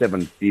 Fender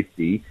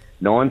 $7.50.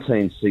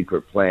 19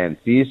 Secret Plan.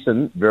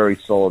 Fearson very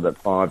solid at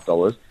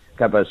 $5.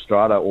 Capo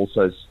Strata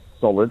also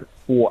solid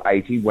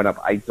 $4.80. Went up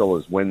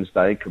 $8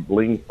 Wednesday.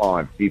 Kabling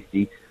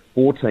 $5.50.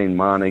 14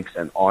 Marnix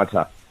and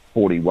Ita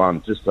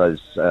 41. Just those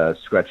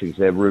scratchings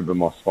there. Ruben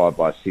Moss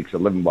 5x6.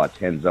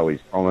 11x10 Zoe's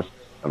Promise.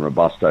 And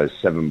Robusto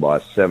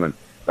 7x7.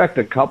 Back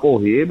to couple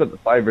here, but the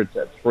favourites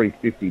at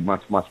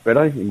 $3.50, much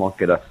better. You might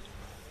get a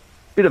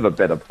bit of a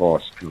better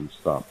price come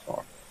start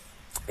time.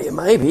 Yeah,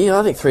 maybe.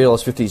 I think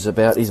 $3.50 is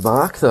about his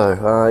mark,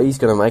 though. He's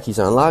going to make his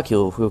own luck.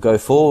 He'll go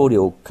forward,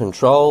 he'll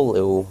control,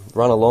 he'll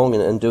run along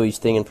and do his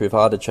thing and prove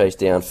hard to chase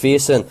down.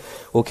 Fearson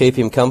will keep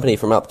him company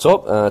from up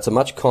top. It's a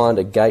much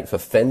kinder gate for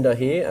Fender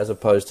here, as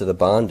opposed to the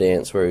barn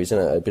dance, where he's in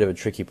a bit of a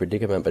tricky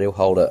predicament, but he'll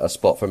hold a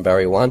spot from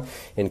barrier 1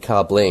 in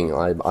Carbling.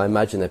 I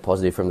imagine they're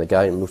positive from the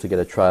gate and look to get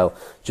a trail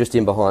just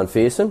in behind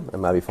Fearson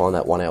and maybe find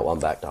that 1 out, 1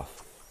 back, Duff.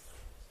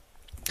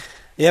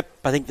 Yep,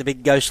 I think the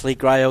big ghostly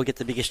grey will get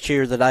the biggest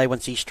cheer of the day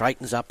once he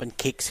straightens up and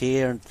kicks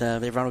here, and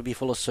everyone will be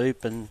full of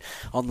soup and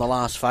on the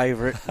last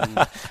favourite.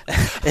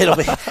 They'll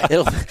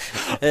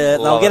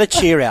get a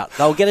cheer out.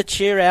 They'll get a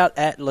cheer out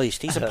at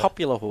least. He's a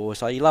popular horse,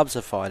 so he loves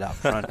a fight up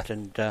front,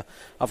 and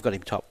I've got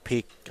him top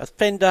pick. A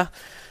fender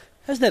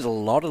hasn't had a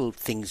lot of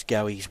things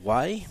go his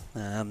way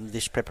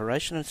this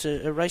preparation. It's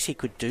a race he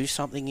could do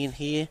something in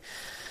here.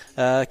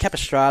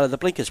 Capistrano, the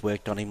blinkers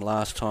worked on him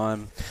last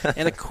time,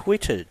 and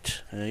acquitted.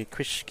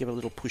 Chris gave a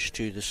little push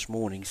to this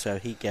morning, so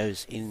he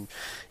goes in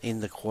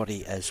the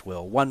quaddie as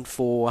well. 1,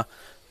 4,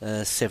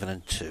 7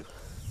 and 2.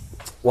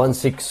 1,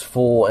 6,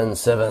 4 and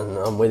 7.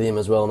 I'm with him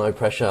as well. No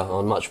pressure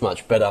on much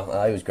better.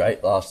 He was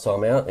great last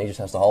time out. He just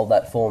has to hold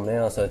that form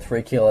now. So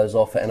 3 kilos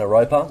off for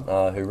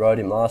Anaropa, who rode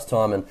him last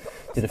time and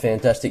did a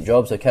fantastic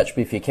job. So catch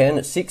me if you can.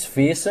 At 6,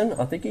 Fearson.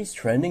 I think he's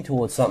trending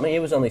towards something. He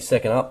was only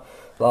second up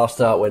last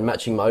start when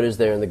matching motors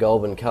there in the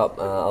Goulburn Cup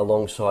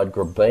alongside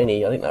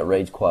Grabini. I think that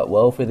reads quite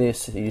well for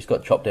this. He just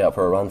got chopped out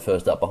for a run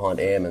first up behind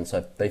Airman,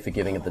 so be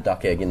forgiving of the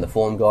duck egg in the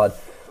form guide.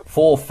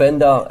 4,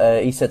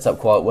 Fender, he sets up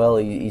quite well.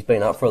 He's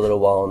been up for a little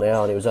while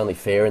now, and he was only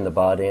fair in the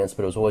bar dance,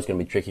 but it was always going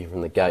to be tricky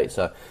from the gate.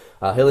 So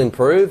he'll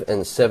improve,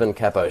 and 7,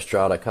 Capo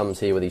Strata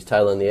comes here with his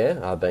tail in the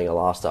air, being a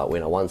last start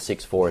winner. 1,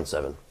 6, 4 and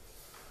 7.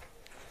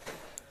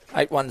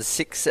 8, 1,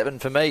 6, 7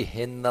 for me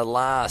in the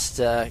last,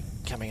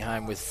 coming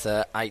home with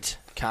 8,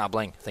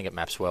 Carbling. I think it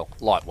maps well.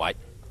 Lightweight.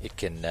 It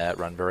can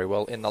run very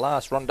well in the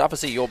last. Ron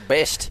Dufficy, your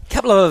best.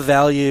 Couple of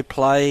value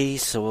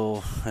plays,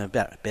 or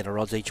about better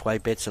odds each way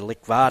bets, are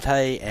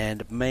Likvate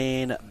and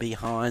Man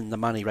Behind the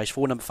Money. Race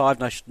 4, number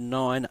 5, race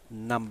 9,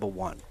 number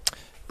 1.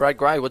 Brad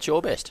Gray, what's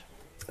your best?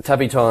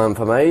 Tabby time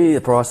for me.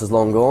 The price is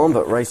long gone,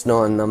 but race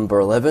 9, number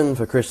 11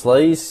 for Chris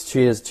Lees.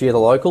 Cheer the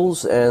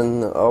locals.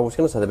 And I was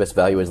going to say the best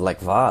value is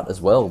Lekvart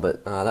as well,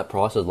 but that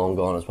price is long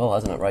gone as well,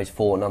 hasn't it? Race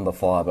 4, number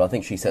 5. But I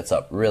think she sets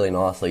up really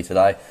nicely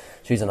today.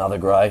 She's another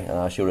grey.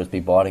 She'll just be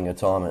biding her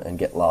time and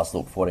get last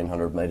look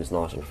 1,400 metres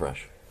nice and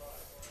fresh.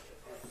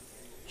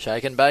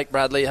 Shake and bake,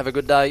 Bradley. Have a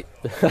good day.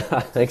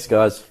 Thanks,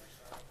 guys.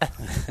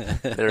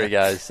 There he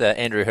goes.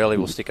 Andrew Hurley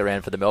will stick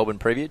around for the Melbourne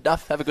preview.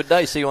 Duff, have a good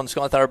day. See you on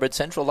Sky Thoroughbred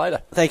Central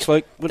later. Thanks,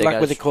 Luke. Good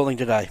luck with the calling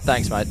today.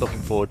 Thanks, mate. Looking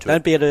forward to it.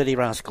 Don't be a dirty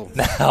rascal.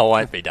 No, I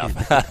won't be, Duff.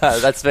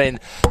 That's been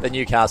the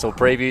Newcastle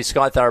preview.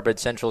 Sky Thoroughbred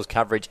Central's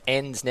coverage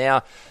ends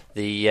now.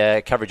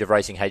 The coverage of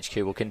Racing HQ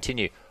will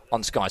continue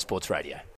on Sky Sports Radio.